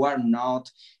people who are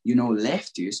not,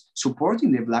 leftists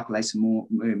supporting the Black Lives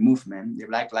movement, the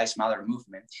Black Lives Matter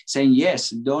movement, saying,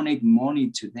 yes, donate money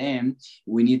to them.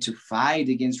 We need to fight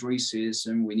against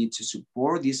racism. We need to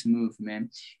support this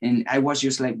movement. And I was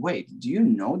just like, wait, do you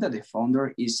know that the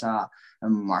founder is a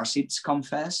Marxist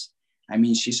confess? I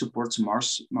mean, she supports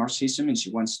Marxism and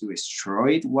she wants to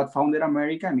destroy what founded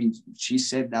America. I mean, she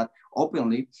said that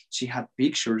openly. She has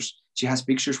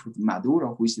pictures with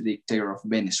Maduro, who is the dictator of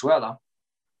Venezuela.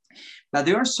 But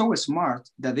they are so smart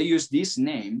that they use this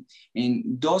name,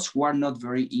 and those who are not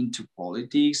very into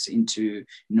politics, into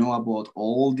know about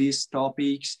all these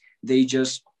topics, they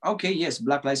just, okay, yes,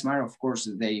 Black Lives Matter, of course,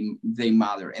 they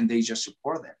matter, and they just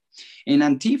support them. And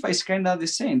Antifa is kind of the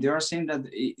same. They are saying that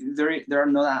they are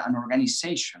not an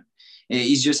organization.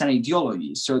 It's just an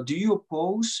ideology. So do you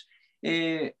oppose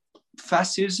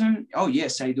fascism? Oh,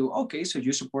 yes, I do. Okay, so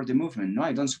you support the movement. No,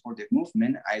 I don't support the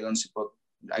movement. I don't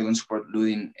support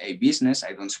looting a business.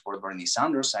 I don't support Bernie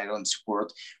Sanders. I don't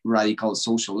support radical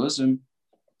socialism.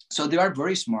 So they are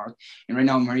very smart. And right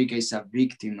now, America is a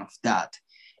victim of that.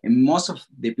 And most of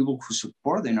the people who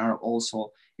support them are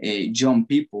also young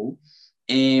people.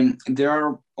 And they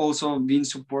are also being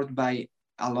supported by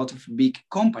a lot of big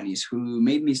companies, who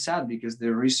made me sad, because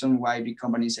the reason why big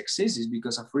companies exist is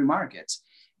because of free markets.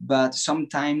 But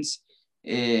sometimes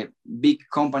big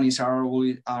companies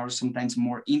are sometimes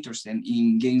more interested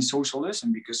in getting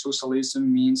socialism, because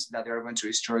socialism means that they are going to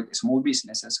destroy small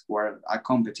businesses who are a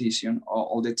competition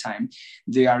all the time.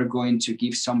 They are going to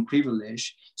give some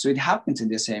privilege. So it happens in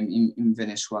the same in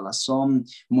Venezuela. Some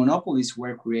monopolies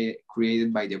were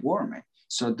created by the government.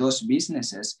 So those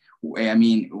businesses,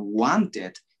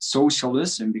 wanted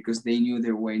socialism because they knew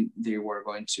they were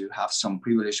going to have some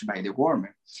privilege by the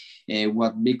government.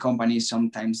 What big companies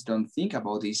sometimes don't think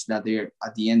about is that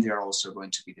at the end, they're also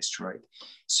going to be destroyed.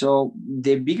 So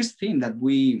the biggest thing that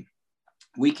we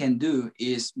can do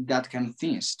is that kind of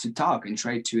things, to talk and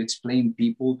try to explain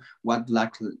people what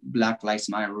Black Lives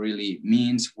Matter really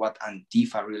means, what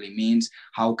Antifa really means,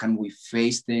 how can we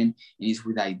face them. Is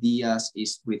with ideas,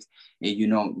 is with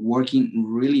working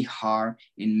really hard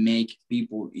and make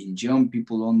people and young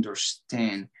people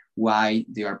understand why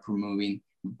they are promoting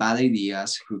bad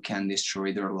ideas who can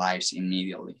destroy their lives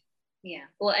immediately. Yeah,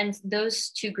 well, and those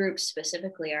two groups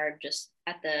specifically are just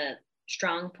at the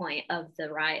strong point of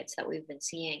the riots that we've been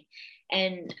seeing.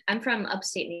 And I'm from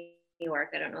upstate New York.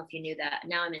 I don't know if you knew that.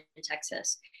 Now I'm in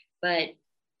Texas. But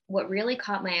what really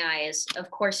caught my eye is, of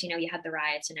course, you had the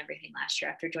riots and everything last year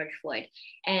after George Floyd.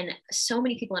 And so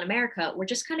many people in America were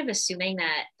just kind of assuming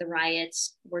that the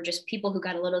riots were just people who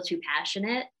got a little too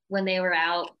passionate when they were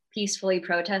out peacefully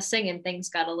protesting and things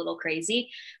got a little crazy.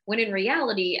 When in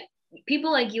reality,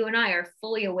 people like you and I are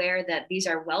fully aware that these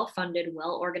are well-funded,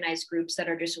 well-organized groups that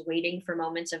are just waiting for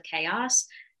moments of chaos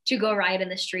to go riot in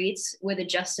the streets with a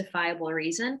justifiable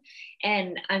reason.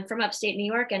 And I'm from upstate New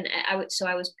York, and I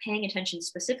was paying attention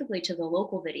specifically to the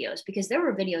local videos, because there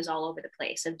were videos all over the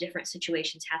place of different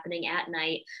situations happening at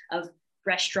night, of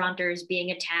restaurateurs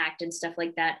being attacked and stuff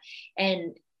like that.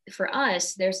 And for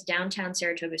us, there's downtown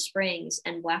Saratoga Springs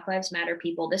and Black Lives Matter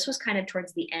people. This was kind of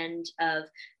towards the end of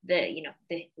the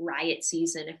riot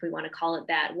season, if we want to call it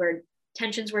that, where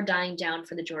tensions were dying down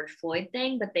for the George Floyd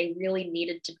thing, but they really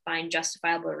needed to find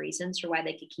justifiable reasons for why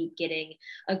they could keep getting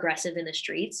aggressive in the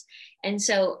streets. And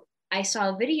so I saw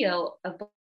a video of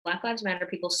Black Lives Matter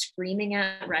people screaming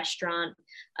at restaurant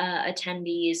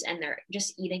attendees, and they're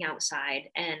just eating outside,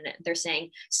 and they're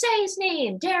saying, say his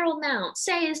name, Daryl Mount,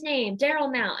 say his name,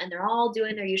 Daryl Mount, and they're all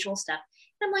doing their usual stuff.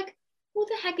 And I'm like, who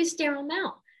the heck is Daryl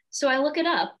Mount? So I look it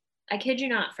up. I kid you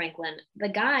not, Franklin. The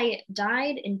guy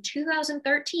died in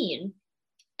 2013,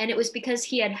 and it was because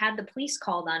he had the police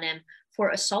called on him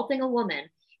for assaulting a woman.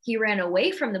 He ran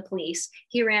away from the police.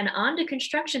 He ran onto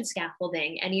construction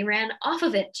scaffolding, and he ran off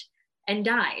of it and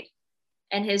died.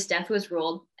 And his death was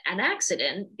ruled an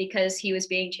accident because he was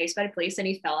being chased by the police and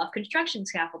he fell off construction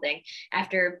scaffolding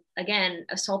after, again,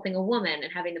 assaulting a woman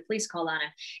and having the police called on him.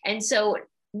 And so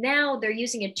now they're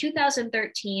using a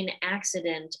 2013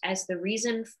 accident as the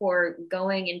reason for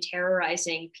going and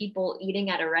terrorizing people eating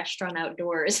at a restaurant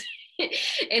outdoors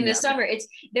in the summer.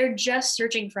 They're just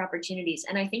searching for opportunities.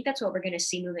 And I think that's what we're going to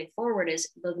see moving forward is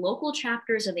the local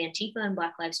chapters of Antifa and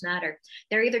Black Lives Matter.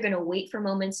 They're either going to wait for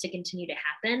moments to continue to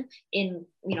happen in,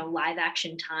 live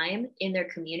action time in their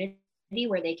community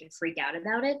where they can freak out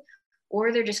about it,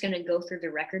 or they're just going to go through the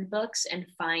record books and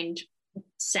find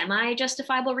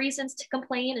semi-justifiable reasons to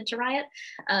complain and to riot,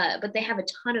 but they have a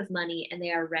ton of money and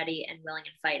they are ready and willing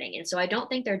and fighting. And so I don't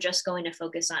think they're just going to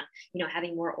focus on,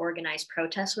 having more organized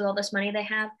protests with all this money they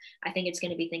have. I think it's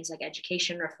going to be things like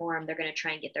education reform. They're going to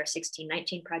try and get their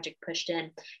 1619 project pushed in,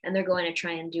 and they're going to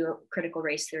try and do a critical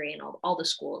race theory in all the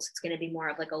schools. It's going to be more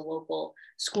of like a local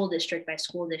school district by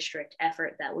school district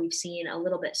effort that we've seen a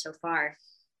little bit so far.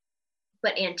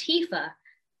 But Antifa,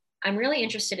 I'm really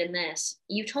interested in this.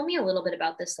 You told me a little bit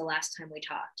about this the last time we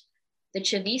talked. The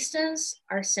Chavistas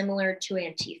are similar to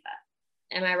Antifa.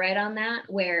 Am I right on that?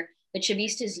 Where the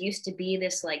Chavistas used to be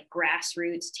this like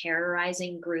grassroots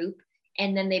terrorizing group,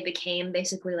 and then they became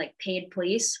basically like paid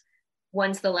police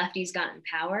once the lefties got in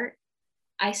power.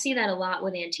 I see that a lot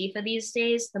with Antifa these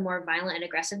days. The more violent and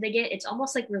aggressive they get, it's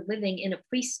almost like we're living in a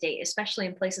police state, especially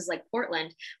in places like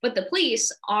Portland. But the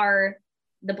police are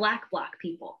the black bloc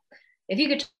people. If you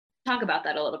could talk about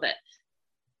that a little bit.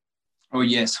 Oh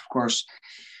yes, of course.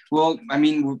 Well, I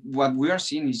mean, what we are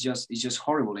seeing is just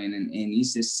horrible, and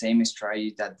it's the same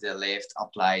strategy that the left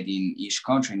applied in each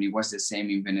country, and it was the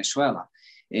same in Venezuela.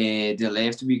 The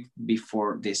left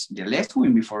before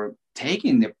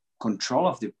taking the control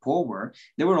of the power,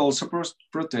 they were also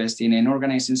protesting and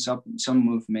organizing some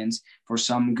movements for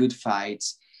some good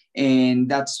fights, and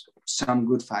that's some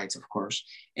good fights, of course.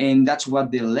 And that's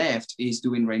what the left is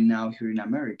doing right now here in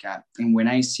America. And when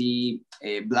I see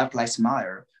Black Lives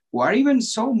Matter, who are even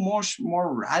so much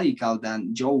more radical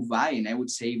than Joe Biden, I would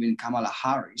say even Kamala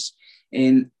Harris.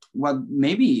 And what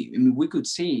maybe we could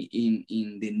see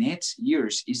in the next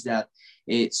years is that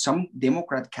some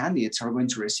Democrat candidates are going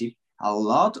to receive a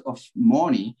lot of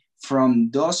money from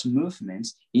those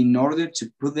movements in order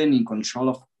to put them in control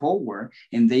of power,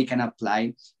 and they can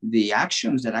apply the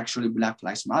actions that actually Black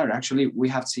Lives Matter. Actually, we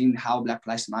have seen how Black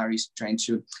Lives Matter is trying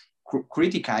to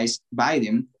criticize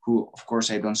Biden, who of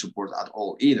course I don't support at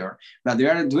all either, but they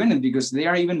are doing it because they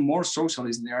are even more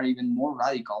socialist, they are even more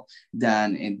radical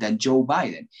than Joe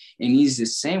Biden. And it's the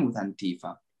same with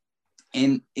Antifa.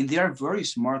 And they are very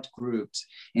smart groups,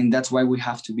 and that's why we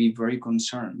have to be very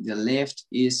concerned. The left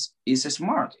is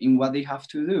smart in what they have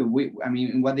to do.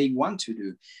 In what they want to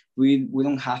do. We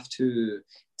don't have to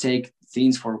take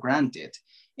things for granted.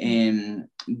 And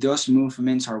those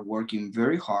movements are working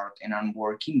very hard and are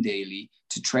working daily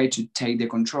to try to take the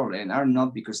control, and are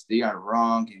not because they are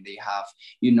wrong and they have,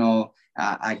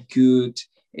 a good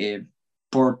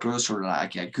purpose or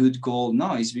like a good goal.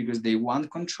 No, it's because they want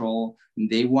control.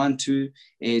 They want to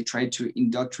try to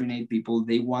indoctrinate people.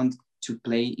 They want to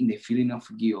play in the feeling of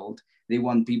guilt. They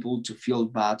want people to feel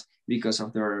bad because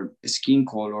of their skin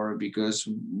color, because,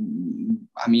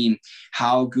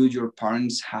 how good your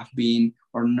parents have been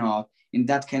or not, and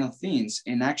that kind of things.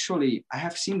 And actually, I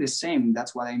have seen the same.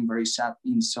 That's why I'm very sad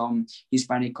in some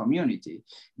Hispanic community.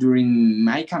 During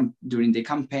the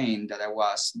campaign that I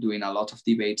was doing a lot of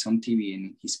debates on TV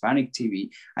and Hispanic TV,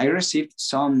 I received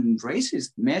some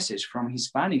racist message from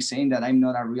Hispanics saying that I'm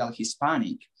not a real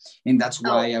Hispanic. And that's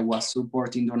why I was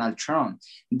supporting Donald Trump,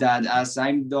 that as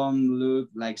I don't look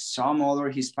like some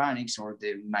other Hispanics or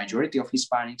the majority of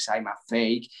Hispanics, I'm a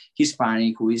fake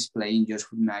Hispanic who is playing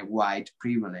just with my white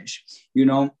privilege,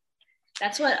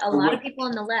 That's what a lot of people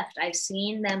on the left, I've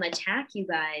seen them attack you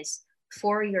guys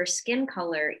for your skin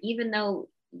color, even though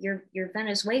you're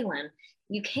Venezuelan.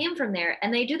 You came from there,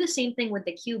 and they do the same thing with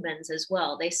the Cubans as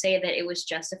well. They say that it was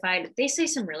justified. They say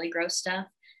some really gross stuff.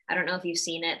 I don't know if you've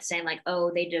seen it, saying like,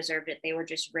 oh, they deserved it. They were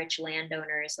just rich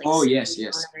landowners. Like, oh, yes.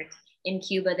 In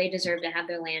Cuba, they deserve to have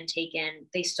their land taken.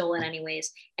 They stole it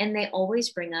anyways. And they always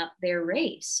bring up their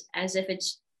race as if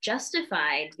it's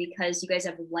justified because you guys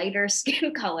have lighter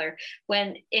skin color,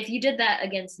 when if you did that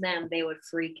against them, they would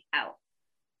freak out.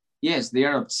 Yes, they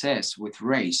are obsessed with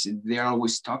race. They are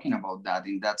always talking about that,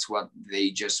 and that's what they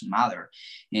just matter.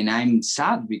 And I'm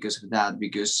sad because of that,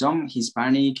 because some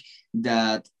Hispanic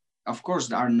that, of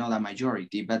course, are not a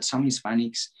majority, but some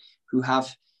Hispanics who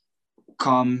have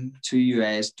come to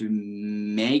US to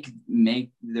make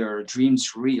their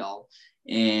dreams real,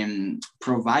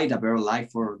 provide a better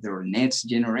life for their next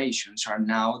generations are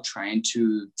now trying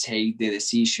to take the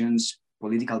decisions,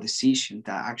 political decisions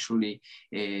that actually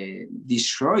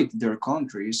destroyed their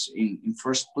countries in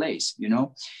first place, you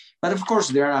know. But of course,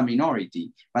 they are a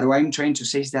minority. But what I'm trying to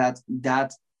say is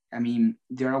that I mean,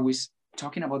 they're always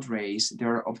talking about race.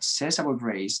 They're obsessed about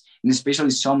race, and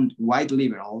especially some white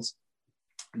liberals.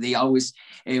 They always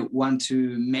want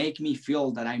to make me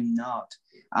feel that I'm not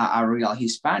a real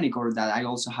Hispanic, or that I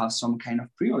also have some kind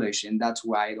of privilege, and that's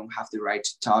why I don't have the right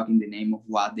to talk in the name of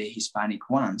what the Hispanic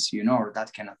wants, you know, or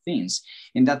that kind of things.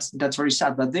 And that's very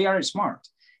sad. But they are smart.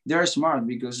 They're smart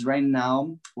because right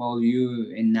now, while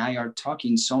you and I are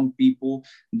talking, some people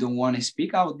don't want to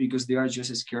speak out because they are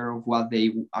just scared of what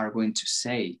they are going to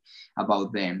say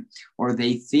about them, or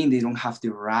they think they don't have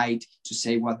the right to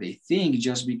say what they think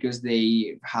just because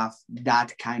they have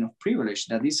that kind of privilege.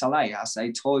 That is a lie. As I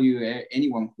told you,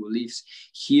 anyone who lives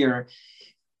here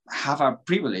have a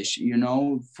privilege, you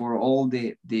know, for all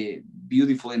the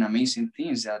beautiful and amazing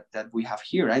things that we have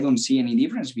here. I don't see any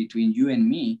difference between you and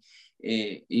me.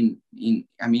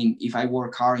 I mean, if I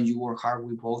work hard and you work hard,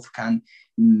 we both can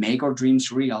make our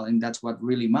dreams real, and that's what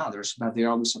really matters. But they're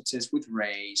always obsessed with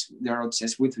race, they're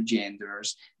obsessed with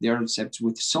genders, they're obsessed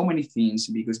with so many things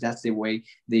because that's the way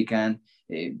they can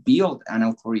build an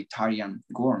authoritarian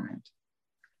government.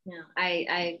 Yeah,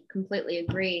 I completely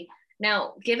agree.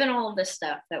 Now, given all of this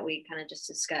stuff that we kind of just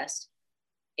discussed,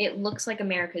 it looks like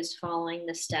America is following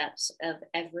the steps of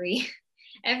every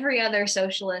other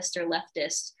socialist or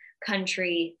leftist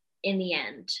country in the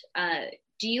end.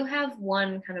 Do you have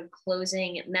one kind of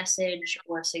closing message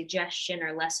or suggestion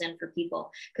or lesson for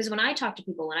people? Because when I talk to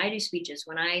people, when I do speeches,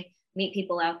 when I meet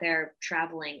people out there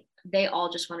traveling, they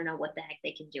all just want to know what the heck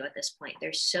they can do at this point.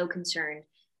 They're so concerned.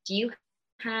 Do you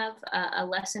have a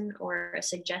lesson or a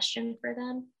suggestion for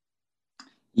them?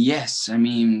 Yes, I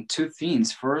mean, two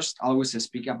things. First, always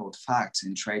speak about facts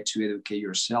and try to educate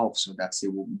yourself. So that's the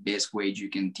best way you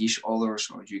can teach others,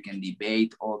 or you can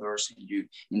debate others.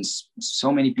 And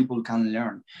so many people can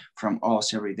learn from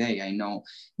us every day. I know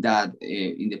that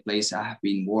in the place I have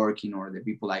been working, or the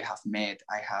people I have met,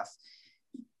 I have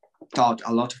taught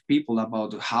a lot of people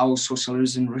about how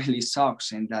socialism really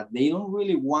sucks, and that they don't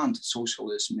really want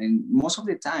socialism. And most of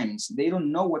the times they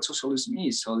don't know what socialism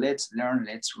is. So let's learn,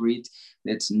 let's read,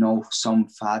 let's know some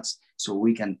facts so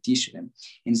we can teach them.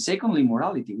 And secondly,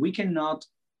 morality. We cannot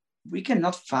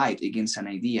fight against an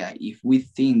idea if we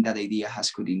think that idea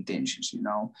has good intentions, you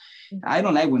know. I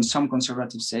don't like when some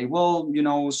conservatives say, well, you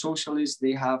know, socialists,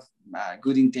 they have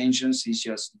good intentions, it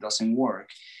just doesn't work.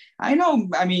 I know,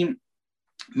 I mean,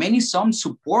 some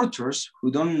supporters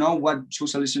who don't know what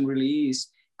socialism really is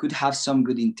could have some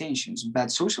good intentions,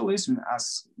 but socialism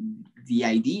as the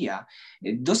idea,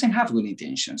 it doesn't have good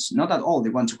intentions, not at all. They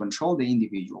want to control the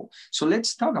individual. So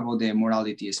let's talk about the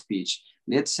morality speech.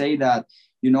 Let's say that,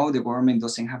 you know, the government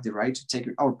doesn't have the right to take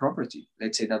our property.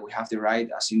 Let's say that we have the right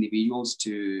as individuals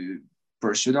to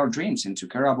pursue our dreams and to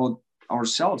care about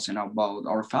ourselves and about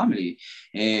our family.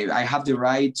 I have the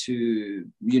right to,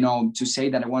 you know, to say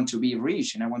that I want to be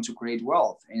rich and I want to create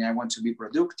wealth and I want to be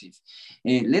productive.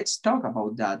 Let's talk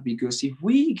about that, because if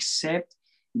we accept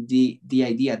the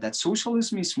idea that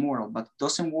socialism is moral but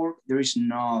doesn't work, there is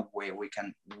no way we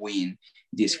can win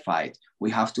this fight.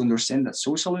 We have to understand that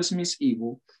socialism is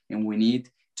evil, and we need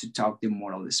to talk the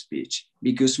moral speech,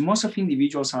 because most of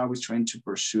individuals are always trying to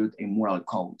pursue a moral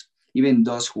code, even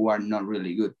those who are not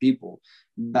really good people,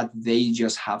 but they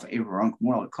just have a wrong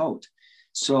moral code.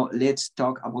 So let's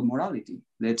talk about morality.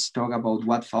 Let's talk about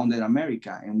what founded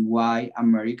America and why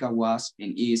America was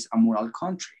and is a moral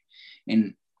country.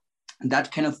 And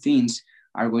that kind of things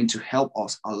are going to help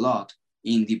us a lot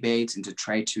in debates and to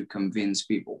try to convince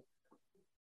people.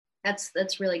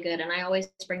 That's really good. And I always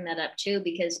bring that up too,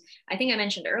 because I think I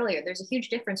mentioned earlier, there's a huge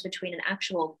difference between an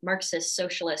actual Marxist,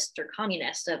 socialist, or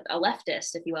communist, a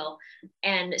leftist, if you will,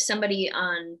 and somebody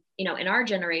on, you know, in our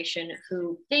generation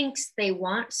who thinks they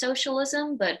want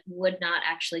socialism, but would not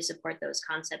actually support those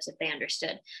concepts if they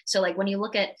understood. So like when you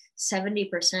look at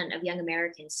 70% of young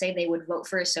Americans say they would vote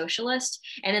for a socialist,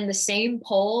 and then the same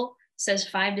poll says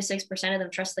 5 to 6% of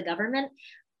them trust the government,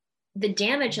 the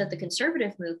damage that the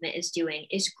conservative movement is doing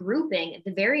is grouping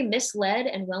the very misled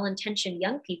and well-intentioned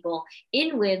young people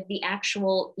in with the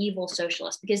actual evil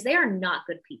socialists, because they are not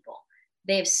good people.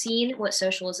 They have seen what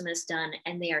socialism has done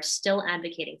and they are still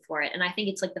advocating for it. And I think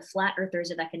it's like the flat earthers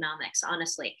of economics,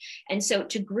 honestly. And so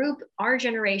to group our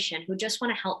generation who just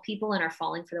want to help people and are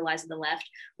falling for the lies of the left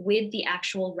with the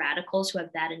actual radicals who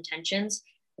have bad intentions,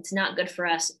 it's not good for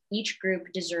us. Each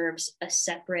group deserves a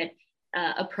separate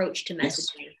approach to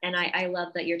messaging. Yes. And I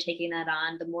love that you're taking that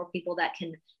on. The more people that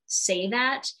can say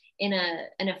that in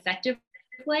an effective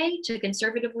way to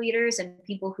conservative leaders and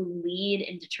people who lead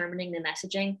in determining the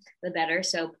messaging, the better.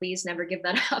 So please never give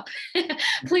that up.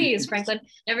 Please, Franklin,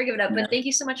 never give it up. But thank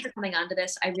you so much for coming on to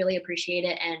this. I really appreciate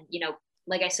it. And, you know,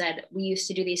 like I said, we used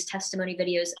to do these testimony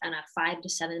videos on a 5 to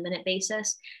 7 minute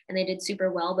basis, and they did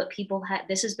super well. But people had,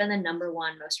 this has been the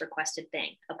 #1 most requested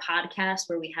thing, a podcast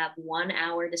where we have 1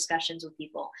 hour discussions with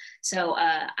people. So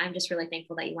I'm just really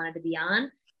thankful that you wanted to be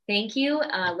on. Thank you.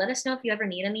 Let us know if you ever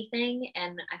need anything,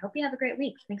 and I hope you have a great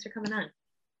week. Thanks for coming on.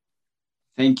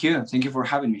 Thank you. Thank you for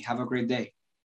having me. Have a great day.